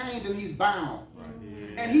 he's chained and he's bound. Right.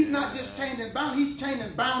 Yeah. And he's not just chained and bound, he's chained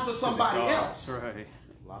and bound to somebody else. Right.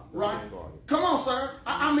 Right? Come on, sir.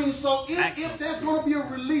 I mean, so if there's going to be a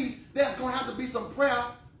release, there's going to have to be some prayer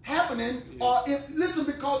happening. Yeah. Or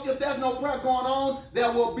because if there's no prayer going on,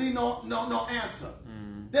 there will be no answer.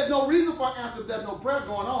 There's no reason for an answer if there's no prayer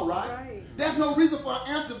going on, right? There's no reason for an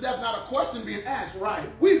answer if there's not a question being asked, right?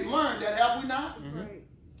 We've learned that, have we not? Mm-hmm. Right.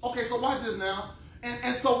 Okay, so watch this now.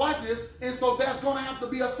 And so watch this. And so there's going to have to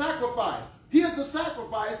be a sacrifice. Here's the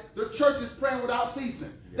sacrifice. The church is praying without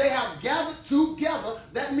ceasing. Yeah. They have gathered together.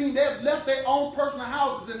 That means they've left their own personal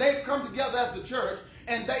houses and they've come together as the church.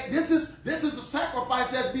 And this is the sacrifice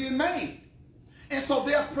that's being made. And so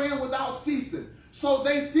they're praying without ceasing. So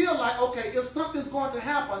they feel like, okay, if something's going to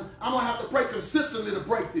happen, I'm going to have to pray consistently to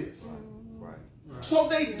break this. Right. So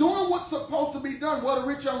they doing what's supposed to be done. What the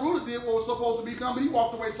rich young ruler did what was supposed to be done, but he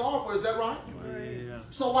walked away sorrowful. Is that right? Yeah.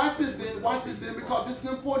 So watch this then, because this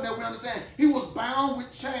is important that we understand. He was bound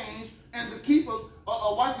with chains, and the keepers,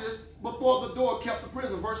 watch this, before the door kept the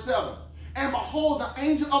prison. Verse 7. And behold, the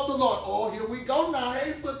angel of the Lord. Oh, here we go now.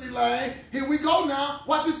 Hey, Sister Elaine. Here we go now.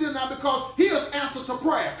 Watch this here now, because here's answer to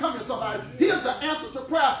prayer. Come here, somebody. Here's the answer to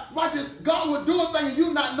prayer. Watch this. God will do a thing and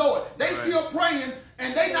you not know it. They still praying,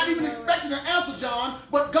 and they not even expecting an answer, John.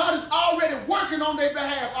 But God is already working on their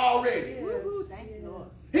behalf already. Yes. Thank you, Lord.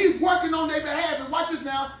 He's working on their behalf. And watch this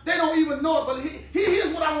now. They don't even know it. But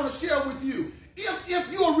here's what I want to share with you. If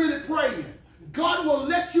you are really praying, God will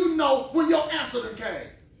let you know when your answer came.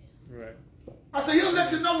 Right. I said, say he'll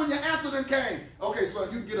let you know when your answer done came. Okay, son,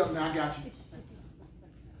 you get up now. I got you.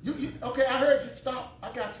 Okay, I heard you. Stop.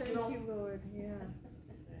 I got you. Get on. Thank you, Lord. Yeah.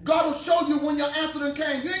 God will show you when your answer done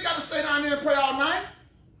came. You ain't got to stay down there and pray all night.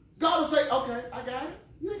 God will say, okay, I got it.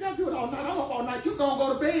 You ain't got to do it all night. I'm up all night. You going to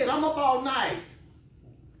go to bed. I'm up all night.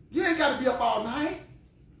 You ain't got to be up all night.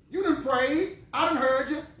 You done prayed. I done heard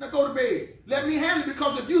you. Now go to bed. Let me handle it,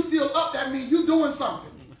 because if you still up, that means you doing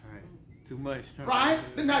something. All right. Too much. Right?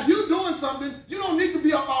 Now you doing something. You don't need to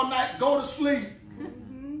be up all night. Go to sleep.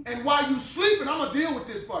 Mm-hmm. And while you sleeping, I'm going to deal with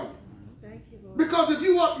this for you. Thank you, Lord. Because if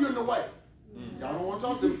you up, you're in the way. Y'all don't want to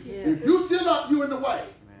talk to me. Yeah. If you still up, you in the way.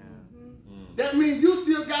 That means you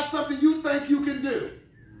still got something you think you can do.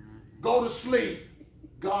 Go to sleep.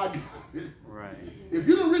 God got it. Right. If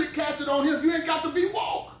you don't really catch it on him, you ain't got to be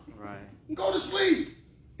woke. Right. Go to sleep.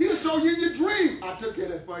 He'll show you in your dream. I took care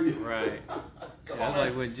of that for you. Right. That's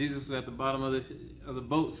like when Jesus was at the bottom of the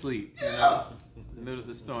boat sleep. Yeah. You know, in the middle of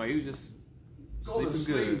the storm. He was just sleeping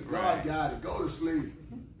good. God right. got it. Go to sleep.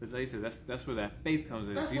 But like I said, that's where that faith comes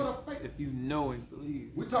in. That's what a faith. If you know and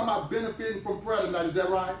believe. We're talking about benefiting from prayer tonight. Is that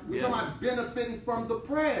right? We're talking about benefiting from the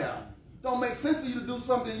prayer. Don't make sense for you to do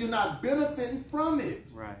something you're not benefiting from it.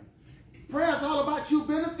 Right. Prayer is all about you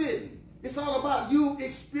benefiting. It's all about you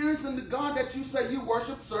experiencing the God that you say you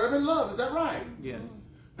worship, serve, and love. Is that right? Yes.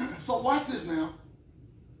 So watch this now.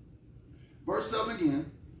 Verse 7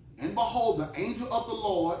 again. And behold, the angel of the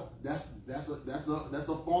Lord, that's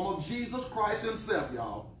a form of Jesus Christ himself,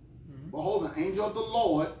 y'all. Mm-hmm. Behold, the angel of the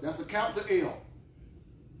Lord, that's a capital L.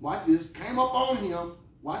 Watch this. Came up on him,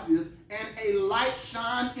 watch this, and a light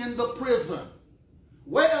shined in the prison.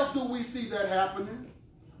 Where else do we see that happening?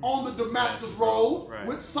 On the Damascus Road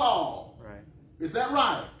with Saul. Right. Is that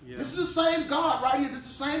right? Yeah. This is the same God right here. This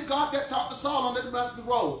is the same God that talked to Saul on the Damascus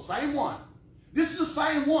Road. Same one. This is the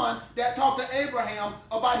same one that talked to Abraham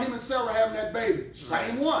about him and Sarah having that baby.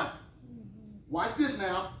 Same one. Watch this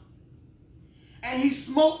now. And he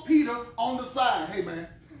smote Peter on the side. Hey, man.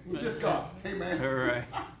 This God. Hey, man. All right.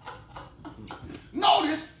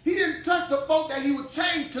 Notice he didn't touch the folk that he was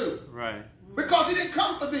chained to. Right. Because he didn't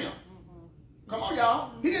come for them. Come on,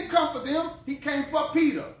 y'all. He didn't come for them. He came for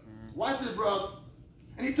Peter. Watch this, brother.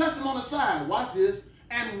 And he touched him on the side. Watch this.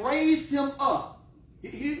 And raised him up.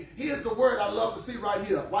 Here's the word I love to see right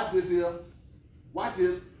here. Watch this here. Watch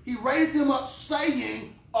this. He raised him up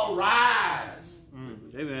saying, arise.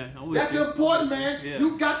 Amen. That's important, man. Yeah.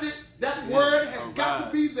 You got to, that word has got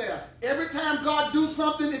to be there. Every time God do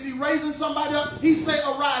something, if he raising somebody up, he say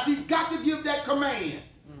arise. He got to give that command.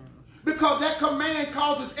 Because that command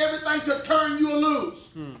causes everything to turn you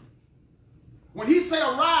loose. When he say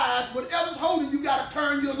arise, whatever's holding you got to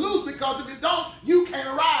turn you loose, because if it don't, you can't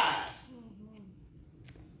arise.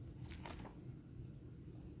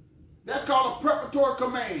 That's called a preparatory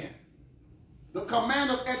command. The command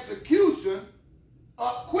of execution,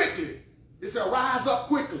 up quickly. It said rise up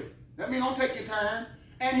quickly. That means don't take your time.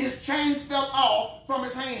 And his chains fell off from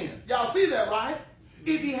his hands. Y'all see that, right?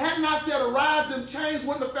 If he had not said arise, them chains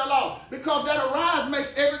wouldn't have fell off. Because that arise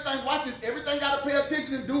makes everything, watch this, everything got to pay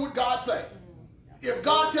attention and do what God say. If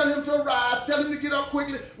God tell him to arise, tell him to get up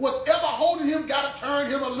quickly, whatever holding him got to turn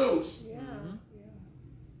him loose.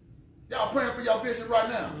 Y'all praying for your bishop right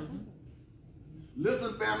now.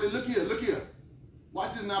 Listen, family, look here, look here.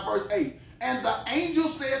 Watch this now, verse 8. And the angel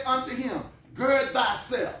said unto him, gird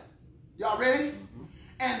thyself. Y'all ready?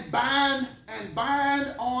 And bind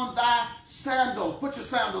on thy sandals. Put your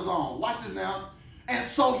sandals on. Watch this now. And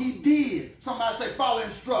so he did. Somebody say follow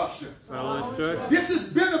instructions. Follow instructions. This is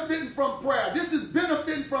benefiting from prayer. This is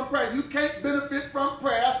benefiting from prayer. You can't benefit from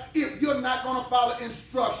prayer if you're not going to follow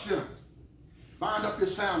instructions. Bind up your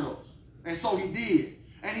sandals. And so he did.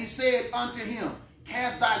 And he said unto him,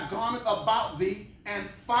 cast thy garment about thee and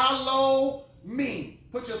follow me.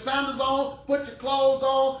 Put your sandals on, put your clothes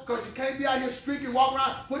on, because you can't be out here streaking, walking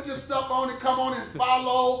around. Put your stuff on and come on and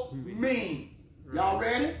follow me. Y'all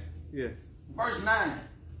ready? Yes. Verse 9.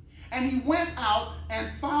 And he went out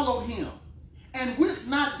and followed him, and wist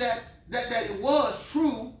not that it was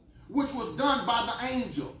true, which was done by the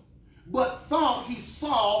angel, but thought he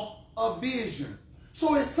saw a vision.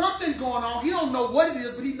 So there's something going on. He don't know what it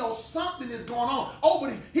is, but he knows something is going on. Oh,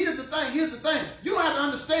 but here's the thing. You don't have to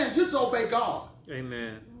understand. Just obey God.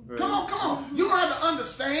 Amen. Right. Come on. You don't have to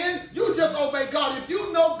understand. You just obey God. If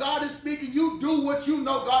you know God is speaking, you do what you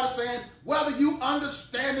know God is saying, whether you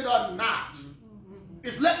understand it or not.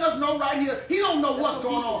 It's letting us know right here. He don't know what's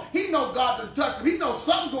going on. He know God done touched him. He knows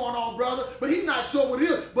something going on, brother, but he's not sure what it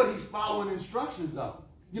is. But he's following instructions, though.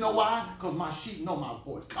 You know why? Because my sheep know my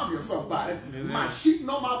voice. Come here, somebody. Amen. My sheep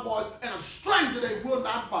know my voice, and a stranger they will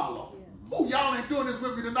not follow. Oh, y'all ain't doing this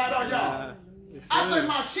with me tonight, are y'all? I say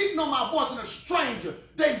my sheep know my voice, and a stranger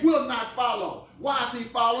they will not follow. Why is he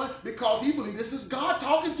following? Because he believes this is God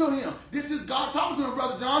talking to him. This is God talking to him,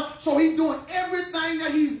 Brother John. So he's doing everything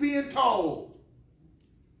that he's being told.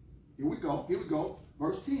 Here we go. Here we go.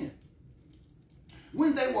 Verse 10.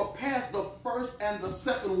 When they were past the first and the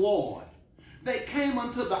second ward, they came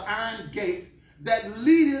unto the iron gate that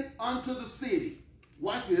leadeth unto the city.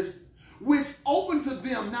 Watch this. Which opened to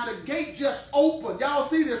them. Now the gate just opened. Y'all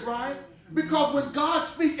see this, right? Because when God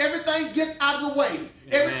speaks, everything gets out of the way. Amen.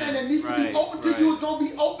 Everything that needs to be open to you is going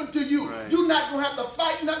to be open to you. Right. You're not going to have to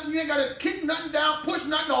fight nothing. You ain't got to kick nothing down, push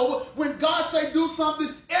nothing over. When God say do something,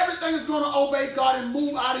 everything is going to obey God and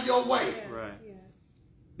move out of your way. Yes. Right. Yes.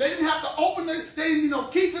 They didn't have to open it. They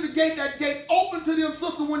didn't, key to the gate. That gate opened to them,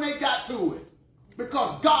 sister, when they got to it.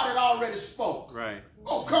 Because God had already spoke. Right.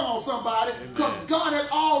 Oh, come on, somebody. Because God had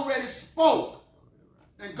already spoke.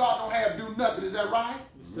 And God don't have to do nothing. Is that right?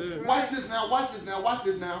 Yes, watch this now. Watch this now. Watch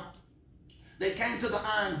this now. They came to the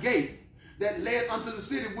iron gate that led unto the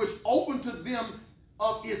city, which opened to them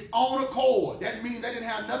of its own accord. That means they didn't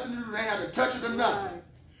have nothing to do. They had to touch it or nothing. Right.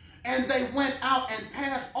 And they went out and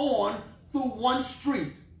passed on through one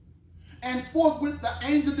street. And forthwith the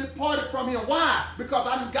angel departed from him. Why? Because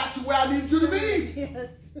I done got you where I need you to be.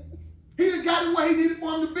 Yes. He done got him where he needed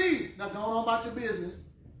for him to be. Now go on about your business.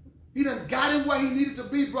 He done got him where he needed to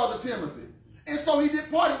be, Brother Timothy. And so he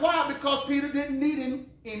departed. Why? Because Peter didn't need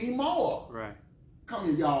him anymore. Right. Come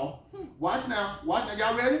here, y'all. Watch now. Watch now.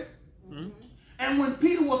 Y'all ready? Mm-hmm. And when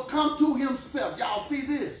Peter was come to himself, y'all see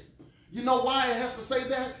this. You know why it has to say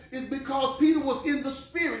that? It's because Peter was in the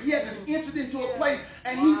spirit. He had entered into a place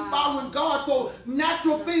and he's following God. So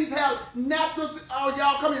natural things have natural, oh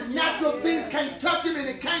y'all come here, natural things can't touch him and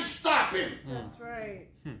it can't stop him. That's right.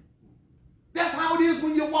 That's how it is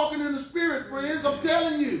when you're walking in the spirit, friends. I'm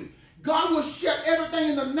telling you. God will shut everything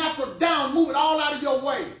in the natural down, move it all out of your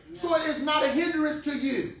way. So it is not a hindrance to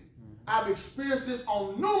you. I've experienced this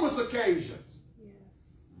on numerous occasions.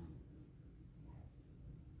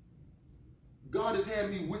 God has had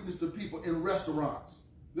me witness to people in restaurants.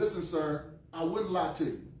 Listen, sir, I wouldn't lie to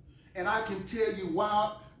you. And I can tell you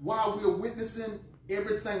while we're witnessing,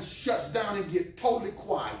 everything shuts down and get totally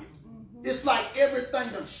quiet. Mm-hmm. It's like everything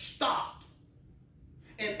done stopped.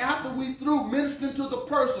 And after we through ministering to the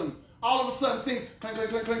person, all of a sudden things, clink, clink,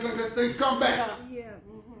 clink, clink, clink, things come back. Yeah.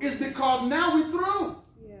 Mm-hmm. It's because now we're through.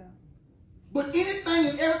 Yeah. But anything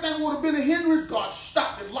and everything would have been a hindrance, God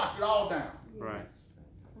stopped and locked it all down. Right.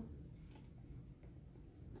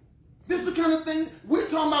 This is the kind of thing we're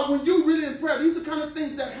talking about when you really in prayer. These are the kind of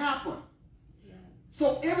things that happen. Yeah.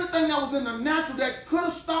 So everything that was in the natural that could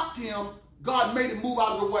have stopped him, God made it move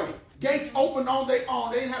out of the way. Gates opened on their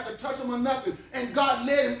own. They didn't have to touch him or nothing. And God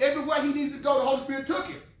led him everywhere he needed to go. The Holy Spirit took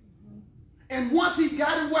him. Mm-hmm. And once he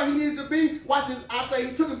got him where he needed to be, watch this, I say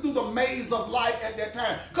he took him through the maze of life at that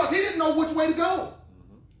time. Because he didn't know which way to go.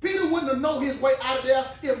 Peter wouldn't have known his way out of there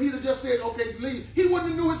if he'd have just said, okay, leave. He wouldn't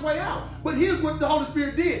have knew his way out. But here's what the Holy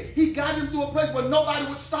Spirit did. He got him through a place where nobody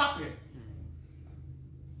would stop him.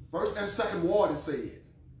 First and second ward, it said.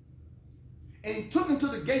 And he took him to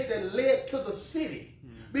the gates that led to the city.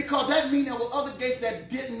 Because that means there were other gates that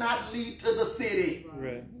did not lead to the city.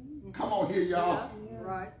 Right. Come on here, y'all. Yeah.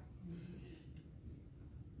 Right.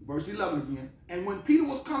 Verse 11 again. And when Peter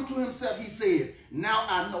was come to himself, he said, now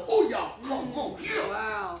I know. Oh, y'all, come on here.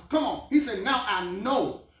 Wow. Come on. He said, now I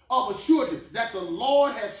know of a surety that the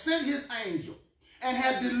Lord has sent his angel and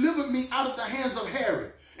has delivered me out of the hands of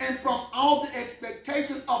Herod and from all the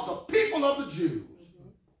expectation of the people of the Jews.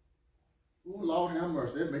 Oh, Lord have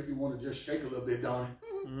mercy. That make you want to just shake a little bit, don't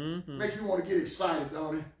it? Mm-hmm. Make you want to get excited,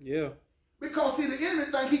 don't it? Yeah. Because, see, the enemy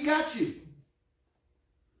think he got you.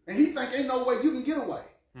 And he think ain't no way you can get away.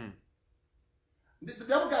 The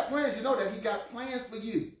devil got plans, you know that. He got plans for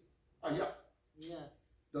you. Oh, yeah. Yes.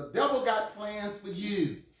 The devil got plans for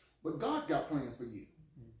you, but God got plans for you.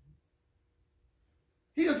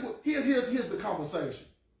 Here's the conversation.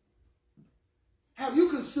 Have you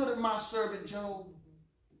considered my servant Job?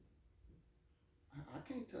 I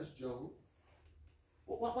can't touch Job.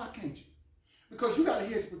 Why can't you? Because you got a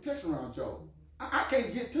hedge of protection around Job. I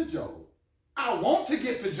can't get to Job. I want to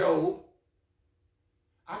get to Job.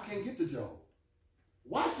 I can't get to Job.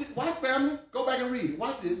 Watch it. Watch, family. Go back and read it.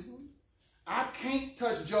 Watch this. I can't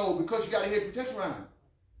touch Job because you got a hedge of protection around him.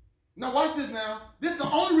 Now watch this now. This is the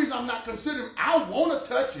only reason I'm not considering. I want to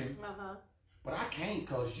touch him, but I can't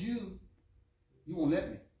because you won't let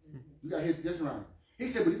me. You got a hedge of protection around him. He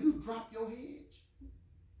said, but if you drop your hedge,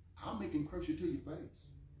 I'll make him curse you to your face.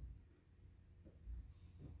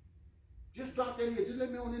 Just drop that hedge. Just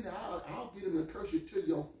let me on in there. I'll get him to curse you to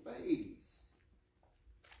your face.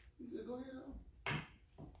 He said, go ahead on.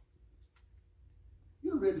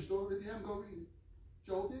 read the story. If you haven't, go read it.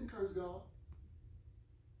 Job didn't curse God.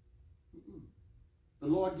 The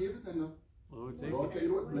Lord giveth, and the Lord take it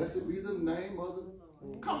away. Blessed be the name of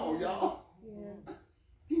the... Come on, y'all. Yes.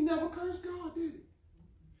 He never cursed God, did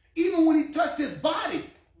he? Even when he touched his body,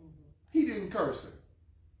 he didn't curse him.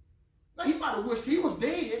 Now, he might have wished he was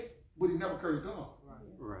dead, but he never cursed God.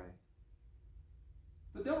 Right.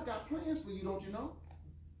 The devil got plans for you, don't you know?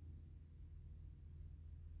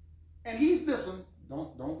 And he's, listen,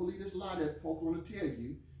 don't believe this lie that folks want to tell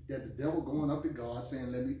you, that the devil going up to God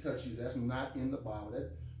saying, let me touch you. That's not in the Bible.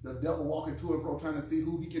 The devil walking to and fro trying to see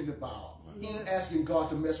who he can devour. He ain't asking God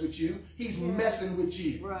to mess with you. He's messing with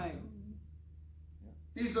you. Right.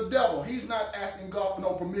 He's the devil. He's not asking God for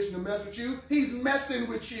no permission to mess with you. He's messing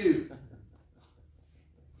with you.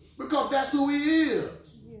 Because that's who he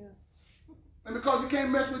is. Yeah. And because he can't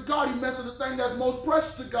mess with God, he messes with the thing that's most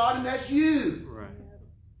precious to God, and that's you. Right.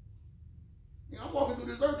 You know, I'm walking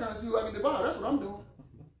through this earth trying to see who I can devour. That's what I'm doing.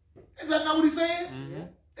 Is that not what he's saying? Mm-hmm.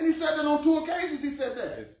 And he said that on 2 occasions. He said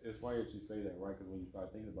that. It's funny that you say that, right? Because when you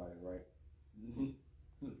start thinking about it, right?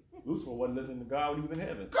 Lucifer wasn't listening to God when he was in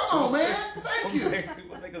heaven. Come on, man. Thank you.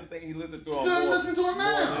 What make us think he listened to him? He's listening to him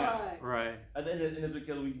now. Right. And it's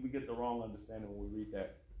because we get the wrong understanding when we read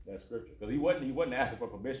that scripture. Because he wasn't asking for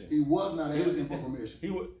permission. He was not asking for permission.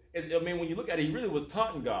 When you look at it, he really was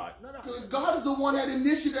taunting God. No. God is the one that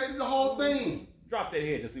initiated the whole thing. Drop that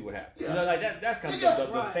head and see what happens. Yeah. You know, like that's kind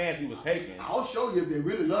of the stance he was taking. I'll show you if they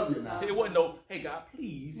really love you now. It wasn't no, hey God,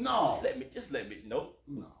 please. No. Just let me. Nope.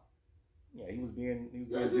 No. Yeah, he was being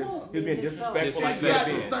Exactly. disrespectful like he had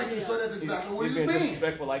been. Thank you, sir. That's exactly what he was being.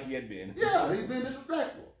 Disrespectful like he had been. Yeah, he's being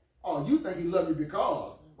disrespectful. Oh, you think he loved you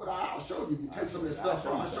because? Well, I'll show you. If you take some of that stuff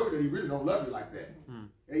from, I'll show you that he really don't love you like that.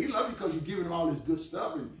 Yeah, he loves you because you're giving him all this good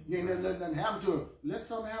stuff and you ain't letting nothing happen to him. Let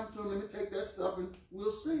something happen to him. Let me take that stuff and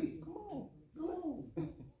we'll see. Come on.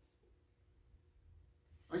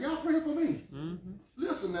 Are y'all praying for me? Mm-hmm.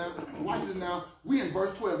 Listen now. Watch this now. We in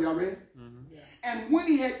verse 12. Y'all ready? Mm-hmm. Yeah. And when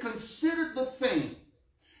he had considered the thing,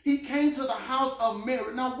 he came to the house of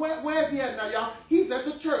Mary. Now, where is he at now, y'all? He's at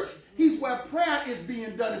the church. He's where prayer is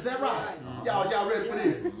being done. Is that right? Y'all ready for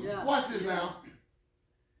this? Yeah. Watch this now.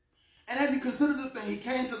 And as he considered the thing, he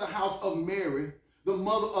came to the house of Mary, the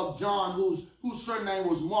mother of John, whose surname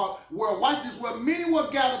was Mark, where, watch this, where many were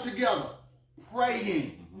gathered together,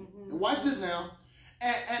 praying. Mm-hmm. And watch this now.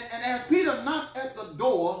 And as Peter knocked at the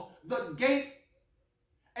door, the gate,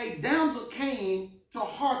 a damsel came to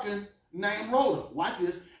hearken, named Rhoda. Watch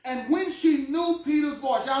this. And when she knew Peter's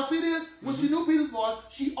voice, y'all see this? When she knew Peter's voice,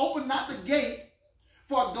 she opened not the gate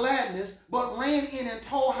for gladness, but ran in and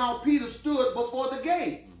told how Peter stood before the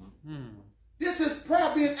gate. Mm-hmm. This is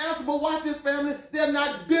prayer being answered, but watch this, family. They're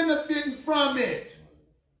not benefiting from it.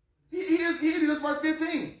 Here it is, verse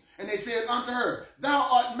 15. And they said unto her, thou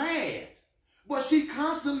art mad. But she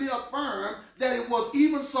constantly affirmed that it was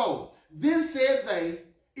even so. Then said they,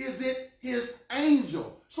 is it his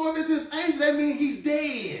angel? So if it's his angel, that means he's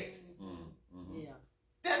dead. Mm-hmm. Yeah.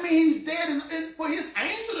 That means he's dead. And for his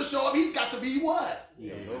angel to show up, he's got to be what?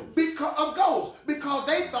 Yeah, because of ghosts. Because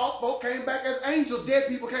they thought folk came back as angels. Dead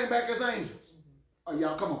people came back as angels. Oh,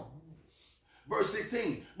 y'all, come on. Verse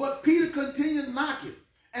 16. But Peter continued knocking.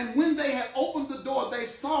 And when they had opened the door, they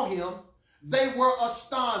saw him. They were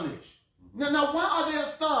astonished. Now, why are they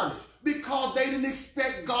astonished? Because they didn't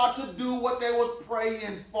expect God to do what they was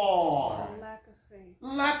praying for. Lack of faith.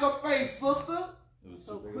 Lack of faith, sister. It was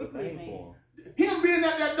so quickly for him being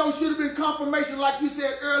at that door should have been confirmation, like you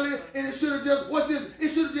said earlier, and it should have just, what's this? It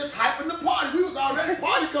should have just hyped the party. We was already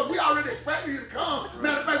partying because we already expected you to come.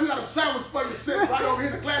 Matter of fact, we got a sandwich for you sitting right over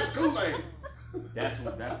here in a glass of Kool-Aid. That's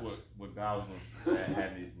what God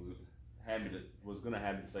was gonna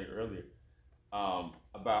have me to say earlier.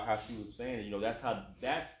 About how she was saying it, you know, that's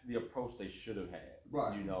the approach they should have had,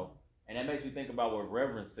 right? You know, and that makes me think about what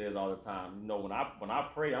Reverend says all the time. You know, when I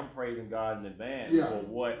pray, I'm praising God in advance for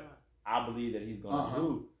what I believe that He's going to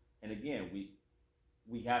do. And again,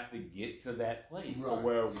 we have to get to that place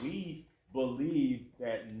where we believe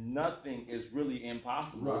that nothing is really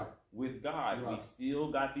impossible with God. We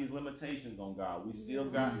still got these limitations on God. We still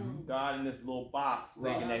got God in this little box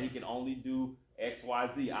thinking that He can only do X, Y,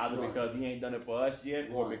 Z, either because He ain't done it for us yet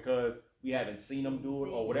or because we haven't seen Him do it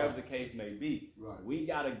or whatever the case may be. We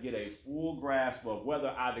got to get a full grasp of whether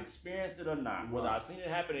I've experienced it or not, whether I've seen it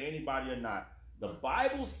happen to anybody or not. The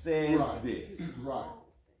Bible says this.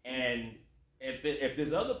 And if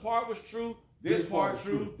this other part was true, this part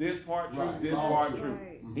true, this part true, this part true.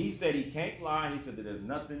 He said He can't lie. He said that there's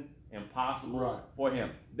nothing impossible for Him.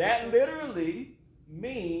 That literally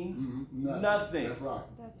means nothing. That's right.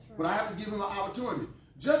 But I have to give Him an opportunity.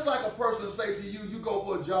 Just like a person say to you, you go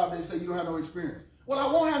for a job, they say you don't have no experience. Well,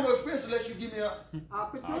 I won't have no experience unless you give me an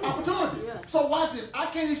opportunity. Yeah. So watch this. I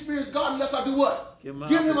can't experience God unless I do what? Give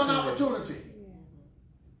him an opportunity.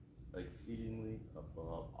 Yeah. Exceedingly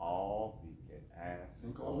above all we can ask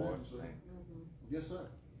or think. Yes, sir.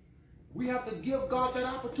 We have to give God that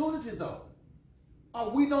opportunity, though.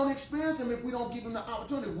 We don't experience him if we don't give him the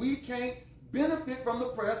opportunity. We can't benefit from the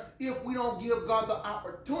prayer if we don't give God the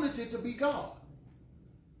opportunity to be God.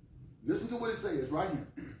 Listen to what it says right here.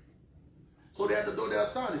 So they had to go there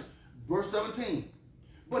astonished. Verse 17.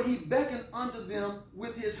 But he beckoned unto them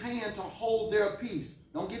with his hand to hold their peace.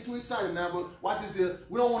 Don't get too excited now, but watch this here.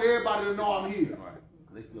 We don't want everybody to know I'm here. Right.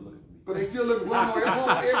 They still looking for me. But they still looking. We don't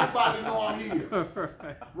want everybody to know I'm here.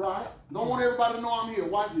 Right? Don't want everybody to know I'm here.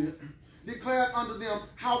 Watch this. Declared unto them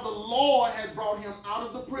how the Lord had brought him out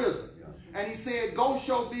of the prison. And he said, go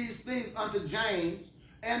show these things unto James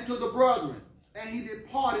and to the brethren. And he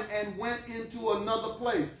departed and went into another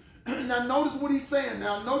place. Now notice what he's saying.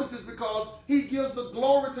 Now notice this, because he gives the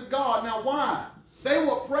glory to God. Now why? They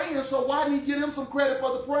were praying, so why didn't he give them some credit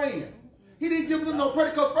for the praying? He didn't give them no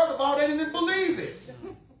credit because first of all, they didn't believe it.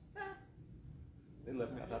 They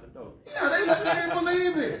left me outside the door. Yeah, they didn't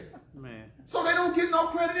believe it. Man. So they don't get no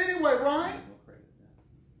credit anyway, right?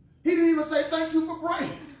 He didn't even say thank you for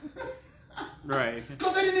praying. Right.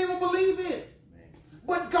 Because they didn't even believe it.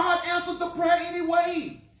 But God answered the prayer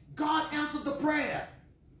anyway. God answered the prayer.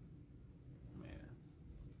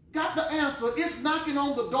 Got the answer. It's knocking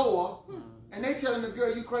on the door. And they telling the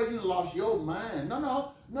girl, you crazy, you lost your mind.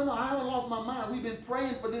 No, I haven't lost my mind. We've been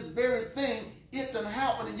praying for this very thing. It done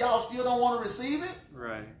happened and y'all still don't want to receive it?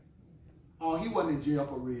 Right. Oh, he wasn't in jail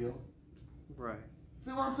for real. Right.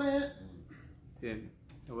 See what I'm saying? See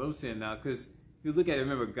what I'm saying now, because if you look at it,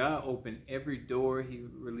 remember, God opened every door. He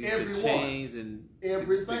released the chains and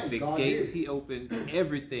everything. The gates. He opened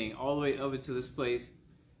everything all the way up into this place.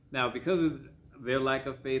 Now, because of their lack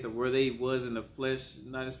of faith, or where they was in the flesh,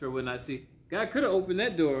 not in spirit, would not see, God could have opened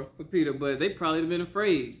that door for Peter, but they probably have been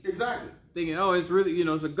afraid. Exactly. Thinking, oh, it's really,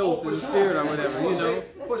 it's a ghost, it's a spirit or whatever,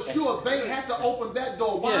 For sure, they had to open that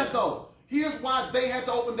door. Why though? Here's why they had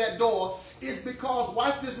to open that door. It's because,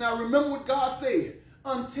 watch this now, remember what God said.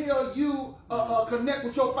 Until you connect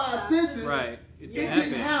with your five senses, right. It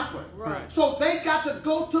didn't happen. Right. So they got to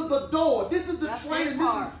go to the door. This is the training.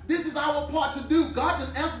 This is our part to do. God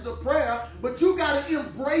didn't answer the prayer, but you got to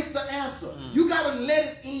embrace the answer. You got to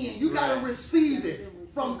let it in. You got to receive it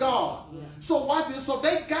from God. So watch this. So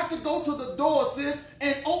they got to go to the door, sis,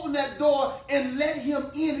 and open that door and let him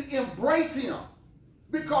in, embrace him.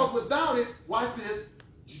 Because without it, watch this,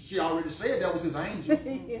 she already said that was his angel.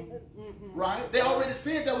 Right? They already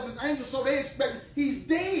said that was his angel, so they expected, he's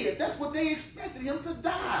dead. That's what they expected, him to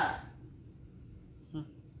die.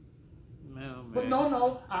 Man. But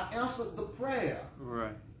no, I answered the prayer.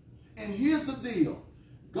 Right. And here's the deal.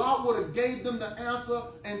 God would have gave them the answer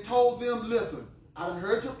and told them, listen, I done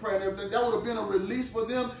heard your prayer and everything. That would have been a release for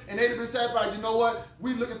them, and they'd have been satisfied. You know what?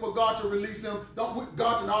 We're looking for God to release him. God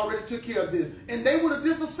done already took care of this. And they would have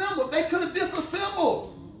disassembled. They could have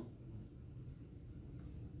disassembled.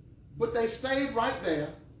 But they stayed right there.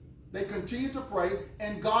 They continued to pray,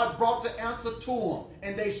 and God brought the answer to them,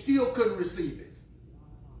 and they still couldn't receive it.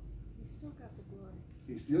 He still got the glory.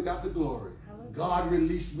 He still got the glory. God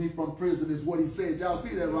released me from prison is what he said. Y'all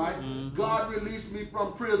see that, right? God released me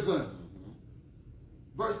from prison.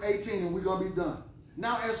 Verse 18, and we're going to be done.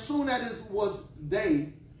 Now, as soon as it was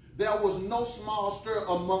day, there was no small stir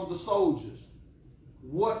among the soldiers.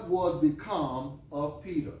 What was become of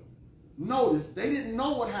Peter? Notice, they didn't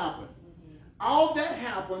know what happened. All that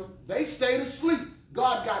happened, they stayed asleep.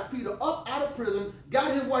 God got Peter up out of prison,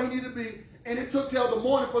 got him where he needed to be, and it took till the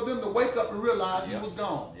morning for them to wake up and realize he was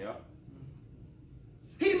gone.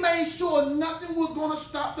 He made sure nothing was going to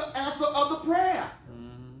stop the answer of the prayer.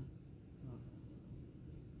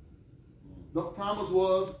 The promise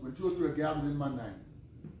was, when 2 or 3 are gathered in my name.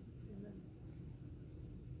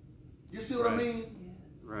 You see what I mean?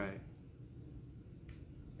 Right.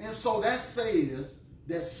 And so that says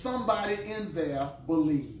that somebody in there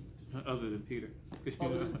believed. Other than Peter.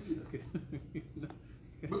 Other than Peter.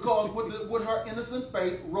 Because with her innocent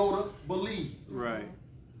faith, Rhoda believed. Right.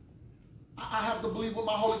 I have to believe with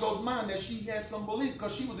my Holy Ghost mind that she had some belief,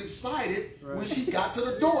 because she was excited when she got to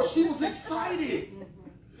the door. She was excited.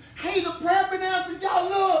 Hey, the prayer been answered. Y'all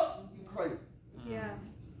look. You crazy. Yeah.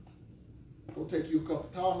 Go take you a couple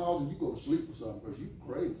of Tylenols and you go to sleep or something, because you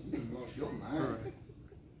crazy. You done lost your mind. Right.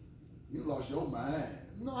 You lost your mind.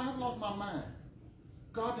 No, I haven't lost my mind.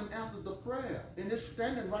 God done answered the prayer, and it's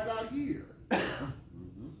standing right out here.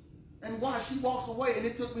 And why? She walks away, and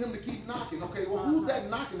it took him to keep knocking. Okay, well, who's that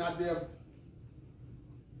knocking out there?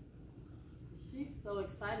 She's so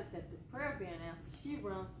excited that the prayer being answered, she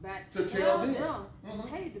runs back to tell them,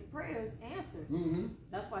 hey, the prayer is answered. Mm-hmm.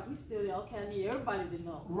 That's why he's still there. Okay, I need everybody to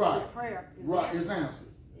know. Right. The prayer is answered.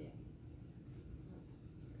 Yeah.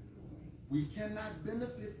 We cannot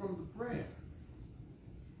benefit from the prayer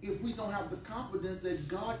if we don't have the confidence that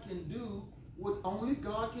God can do what only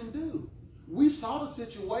God can do. We saw the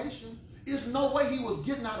situation. There's no way he was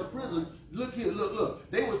getting out of prison. Look here, look.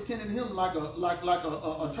 They was tending him like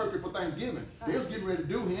a turkey for Thanksgiving. They was getting ready to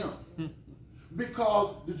do him.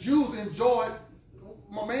 Because the Jews enjoyed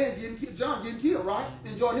my man getting killed, John getting killed, right?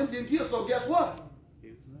 Enjoyed him getting killed. So guess what?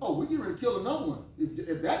 Oh, we're getting ready to kill another one.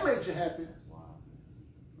 If that made you happy,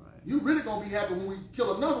 you really gonna be happy when we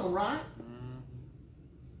kill another one, right?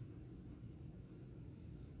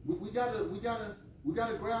 We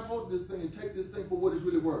gotta grab hold of this thing and take this thing for what it's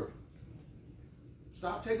really worth.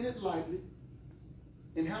 Stop taking it lightly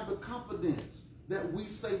and have the confidence that we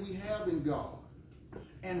say we have in God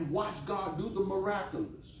and watch God do the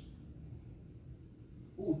miraculous.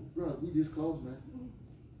 Oh, brother, we this close, man.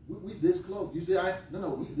 We this close. You say,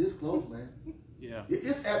 we this close, man. Yeah.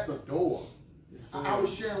 It's at the door. Yes, I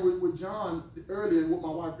was sharing with John earlier and with my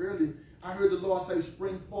wife earlier. I heard the Lord say,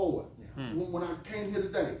 spring forward. When I came here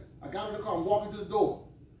today, I got in the car, I'm walking to the door,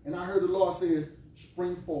 and I heard the Lord say,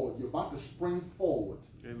 spring forward. You're about to spring forward.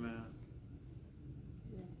 Amen.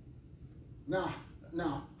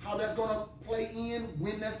 Now, how that's going to play in,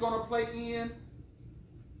 when that's going to play in,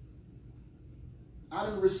 I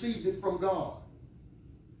done received it from God.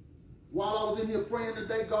 While I was in here praying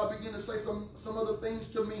today, God began to say some other things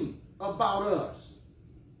to me about us.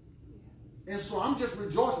 And so I'm just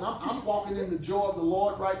rejoicing. I'm walking in the joy of the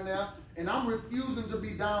Lord right now. And I'm refusing to be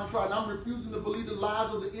downtrodden. I'm refusing to believe the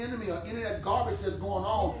lies of the enemy or any of that garbage that's going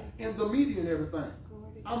on in the media and everything.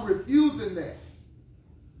 I'm refusing that.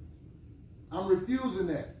 I'm refusing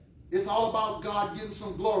that. It's all about God getting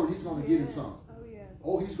some glory. He's going to get him some. Oh, yes.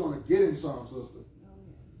 Oh, he's going to get him some, sister. Oh,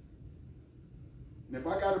 yes. And if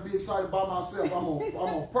I got to be excited by myself, I'm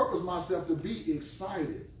going to purpose myself to be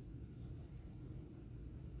excited.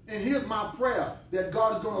 And here's my prayer, that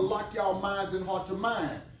God is going to lock y'all minds and heart to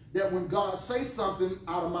mind. That when God says something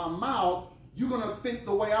out of my mouth, you're going to think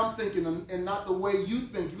the way I'm thinking and not the way you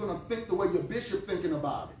think. You're going to think the way your bishop thinking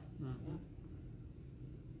about it. Mm-hmm.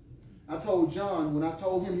 I told John, when I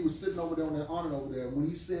told him he was sitting over there on that awning over there, when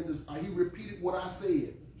he said this, he repeated what I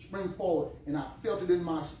said, spring forward, and I felt it in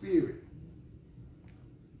my spirit.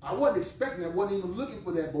 I wasn't expecting that, wasn't even looking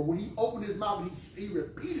for that, but when he opened his mouth and he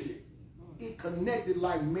repeated it, it connected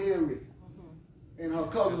like Mary and her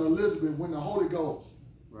cousin Elizabeth when the Holy Ghost.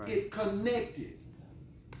 Right. It connected.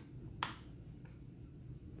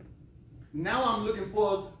 Now I'm looking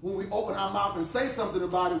for us, when we open our mouth and say something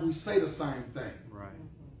about it, we say the same thing. Right.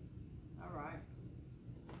 All right.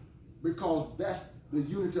 Because that's the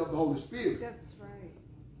unity of the Holy Spirit. That's right.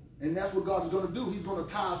 And that's what God's going to do. He's going to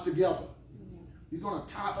tie us together. He's going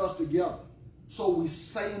to tie us together. So we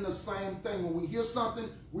saying the same thing. When we hear something,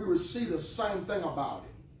 we receive the same thing about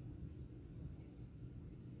it.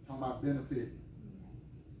 Talking about benefiting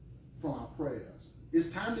from our prayers. It's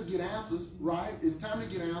time to get answers, right? It's time to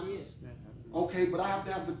get answers. Okay, but I have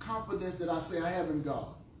to have the confidence that I say I have in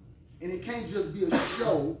God. And it can't just be a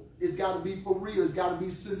show. It's got to be for real. It's got to be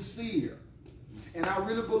sincere. And I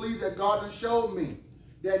really believe that God has showed me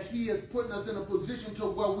that he is putting us in a position to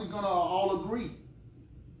where we're going to all agree.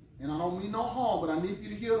 And I don't mean no harm, but I need you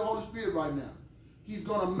to hear the Holy Spirit right now. He's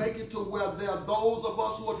going to make it to where there are those of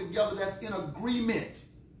us who are together that's in agreement,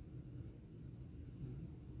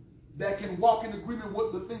 that can walk in agreement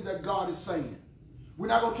with the things that God is saying. We're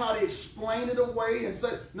not going to try to explain it away and say,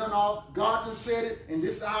 no, God just said it, and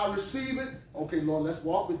this is how I receive it. Okay, Lord, let's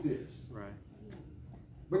walk with this. Right.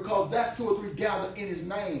 Because that's 2 or 3 gathered in his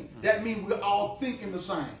name. That means we're all thinking the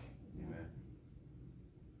same. Amen.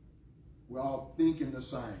 We're all thinking the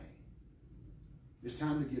same. It's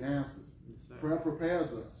time to get answers. Yes, prayer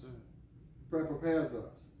prepares us. Prayer prepares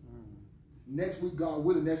us. Next week, God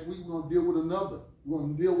willing, next week we're going to deal with another. We're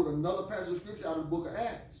going to deal with another passage of scripture out of the book of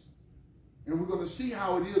Acts. And we're going to see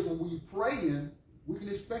how it is when we pray in, we can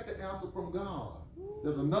expect an answer from God.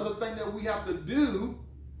 There's another thing that we have to do.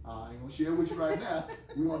 I ain't going to share with you right now.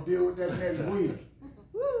 We're going to deal with that next week.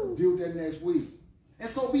 Deal with that next week. And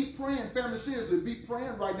so be praying, family, seriously. Be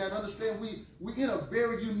praying right now and understand we're in a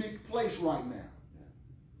very unique place right now.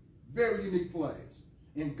 Very unique place.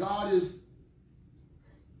 And God is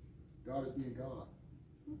being God.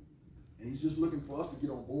 And he's just looking for us to get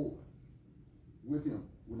on board with him.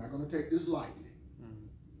 We're not going to take this lightly.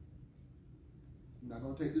 We're not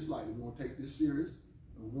going to take this lightly. We're going to take this serious.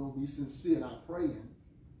 And we're going to be sincere in our praying.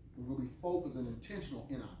 We're going to be focused and intentional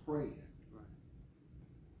in our praying. Right.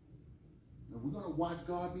 And we're going to watch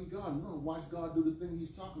God be God. We're going to watch God do the thing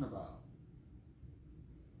he's talking about.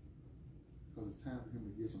 Because it's time for him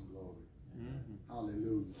to get some glory. Mm-hmm.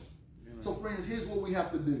 Hallelujah. Amen. So friends, here's what we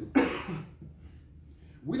have to do.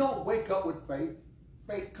 We don't wake up with faith.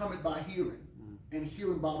 Faith cometh by hearing, and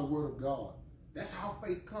hearing by the word of God. That's how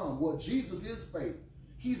faith comes. Well, Jesus is faith.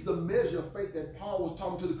 He's the measure of faith that Paul was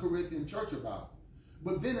talking to the Corinthian church about.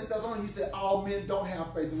 But then in Thessalonians, he said all men don't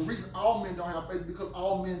have faith. And the reason all men don't have faith is because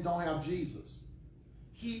all men don't have Jesus.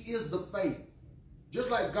 He is the faith. Just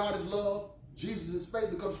like God is love, Jesus is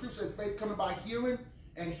faith, because Scripture says faith coming by hearing,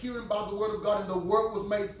 and hearing by the word of God, and the word was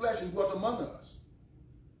made flesh and dwelt among us.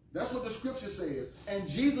 That's what the Scripture says. And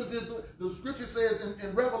Jesus is the Scripture says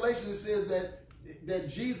in Revelation, it says that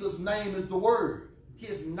Jesus' name is the Word.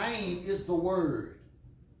 His name is the Word.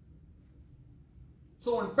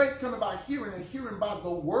 So when faith coming by hearing, and hearing by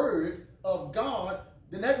the Word of God,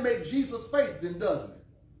 then that makes Jesus faith, then, doesn't it?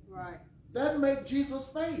 Right. That makes Jesus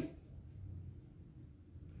faith.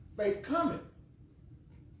 Faith cometh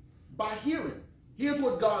by hearing. Here's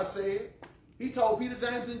what God said. He told Peter,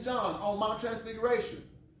 James, and John on Mount Transfiguration.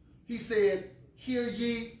 He said, hear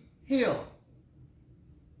ye him.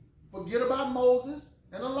 Forget about Moses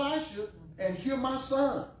and Elisha and hear my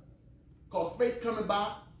son. Because faith coming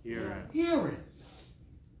by hearing.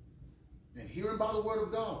 And hearing by the word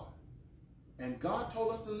of God. And God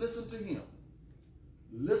told us to listen to him.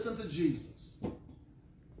 Listen to Jesus.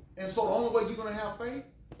 And so the only way you're going to have faith,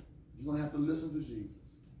 you're going to have to listen to Jesus.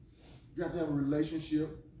 You have to have a relationship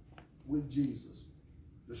with Jesus.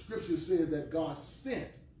 The Scripture says that God sent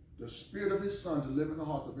the Spirit of his Son to live in the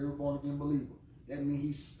hearts of every born-again believer. That means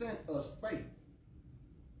he sent us faith.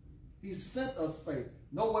 He sent us faith.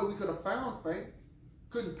 No way we could have found faith.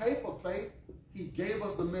 Couldn't pay for faith. He gave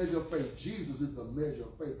us the measure of faith. Jesus is the measure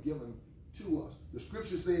of faith given to us. The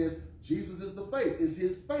Scripture says Jesus is the faith. It's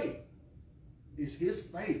his faith. It's his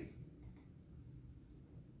faith.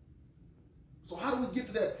 So how do we get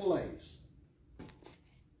to that place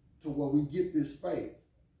to where we get this faith?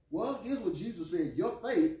 Well, here's what Jesus said. Your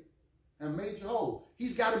faith has made you whole.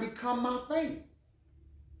 He's got to become my faith.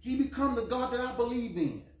 He becomes the God that I believe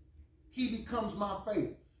in. He becomes my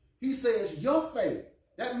faith. He says, your faith.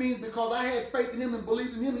 That means because I had faith in him and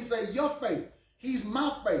believed in him, he said, your faith. He's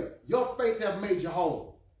my faith. Your faith have made you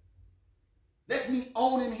whole. That's me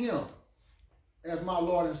owning him as my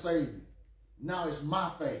Lord and Savior. Now it's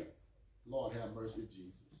my faith. Lord have mercy,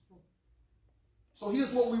 Jesus. So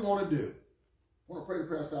here's what we want to do. I want to pray the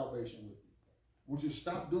prayer of salvation with you. I want you to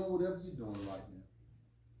stop doing whatever you're doing right now.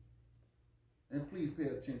 And please pay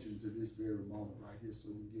attention to this very moment right here so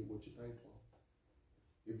you get what you pay for.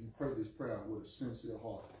 If you pray this prayer with a sincere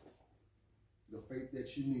heart, the faith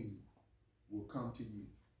that you need will come to you.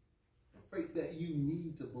 The faith that you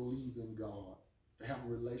need to believe in God, to have a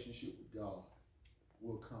relationship with God,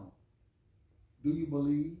 will come. Do you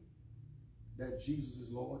believe that Jesus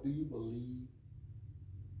is Lord? Do you believe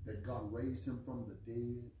that God raised him from the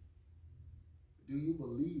dead? Do you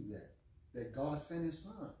believe that God sent his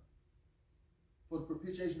Son for the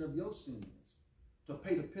propitiation of your sins, to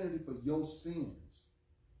pay the penalty for your sins?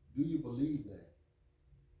 Do you believe that?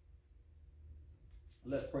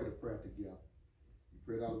 Let's pray the prayer together. You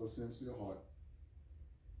prayed out of a sincere heart.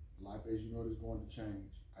 Life, as you know, is going to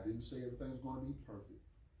change. I didn't say everything's going to be perfect,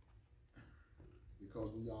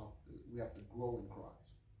 because we have to grow in Christ.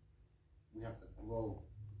 We have to grow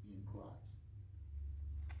in Christ.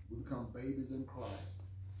 We become babies in Christ.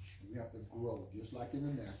 We have to grow. Just like in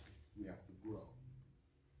the natural, we have to grow.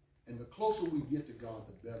 And the closer we get to God,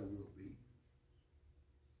 the better we'll be.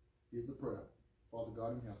 Here's the prayer. Father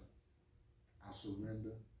God in heaven, I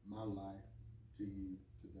surrender my life to you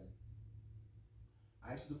today.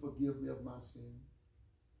 I ask you to forgive me of my sin,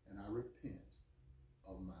 and I repent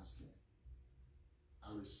of my sin.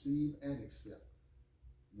 I receive and accept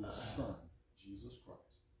your Son, Jesus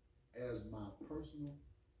Christ, as my personal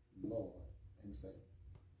Lord and Savior,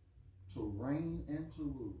 to reign and to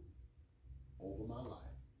rule over my life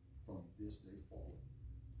from this day forward.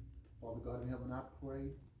 Father God in heaven, I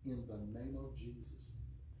pray in the name of Jesus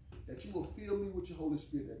that you will fill me with your Holy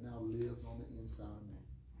Spirit that now lives on the inside of me.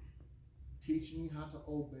 Teach me how to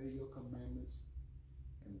obey your commandments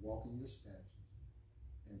and walk in your statutes.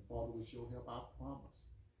 And Father, with your help, I promise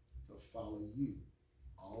to follow you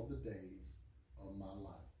all the days of my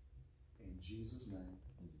life. In Jesus' name,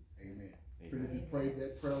 amen. Friend, if you prayed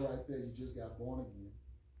that prayer right there, you just got born again.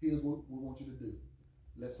 Here's what we want you to do.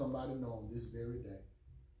 Let somebody know on this very day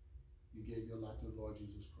you gave your life to the Lord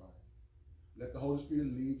Jesus Christ. Let the Holy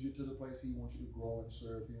Spirit lead you to the place he wants you to grow and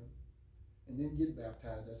serve him. And then get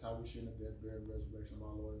baptized. That's how we share in the death, burial, and resurrection of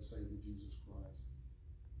our Lord and Savior, Jesus Christ.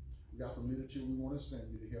 We got some literature we want to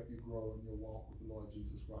send you to help you grow in your walk with the Lord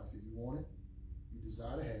Jesus Christ. If you want it, you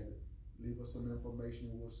desire to have it, leave us some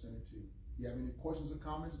information and we'll send it to you. If you have any questions or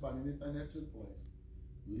comments about anything that took place,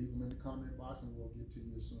 leave them in the comment box and we'll get to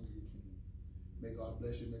you as soon as we can. May God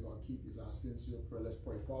bless you. May God keep you. Is our sincere prayer. Let's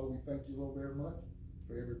pray. Father, we thank you so very much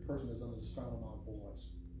for every person that's under the sound of my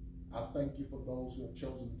voice. I thank you for those who have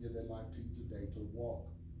chosen to give their life to you today, to walk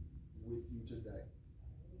with you today.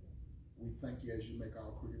 We thank you as you make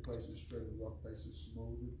our crooked places straight and rough places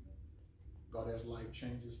smooth. God, as life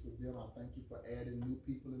changes for them, I thank you for adding new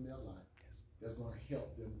people in their life that's going to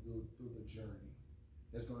help them go through the journey,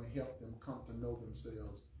 that's going to help them come to know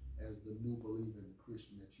themselves as the new believing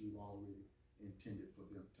Christian that you've already intended for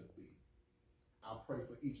them to be. I pray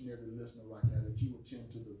for each and every listener right now that you will tend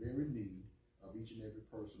to the very need of each and every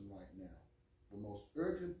person right now. The most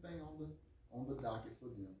urgent thing on the docket for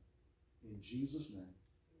them. In Jesus' name,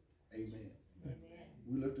 amen. Amen.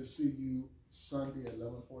 We look to see you Sunday at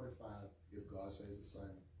 11:45 if God says the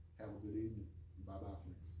same. Have a good evening. Bye-bye,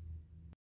 friends.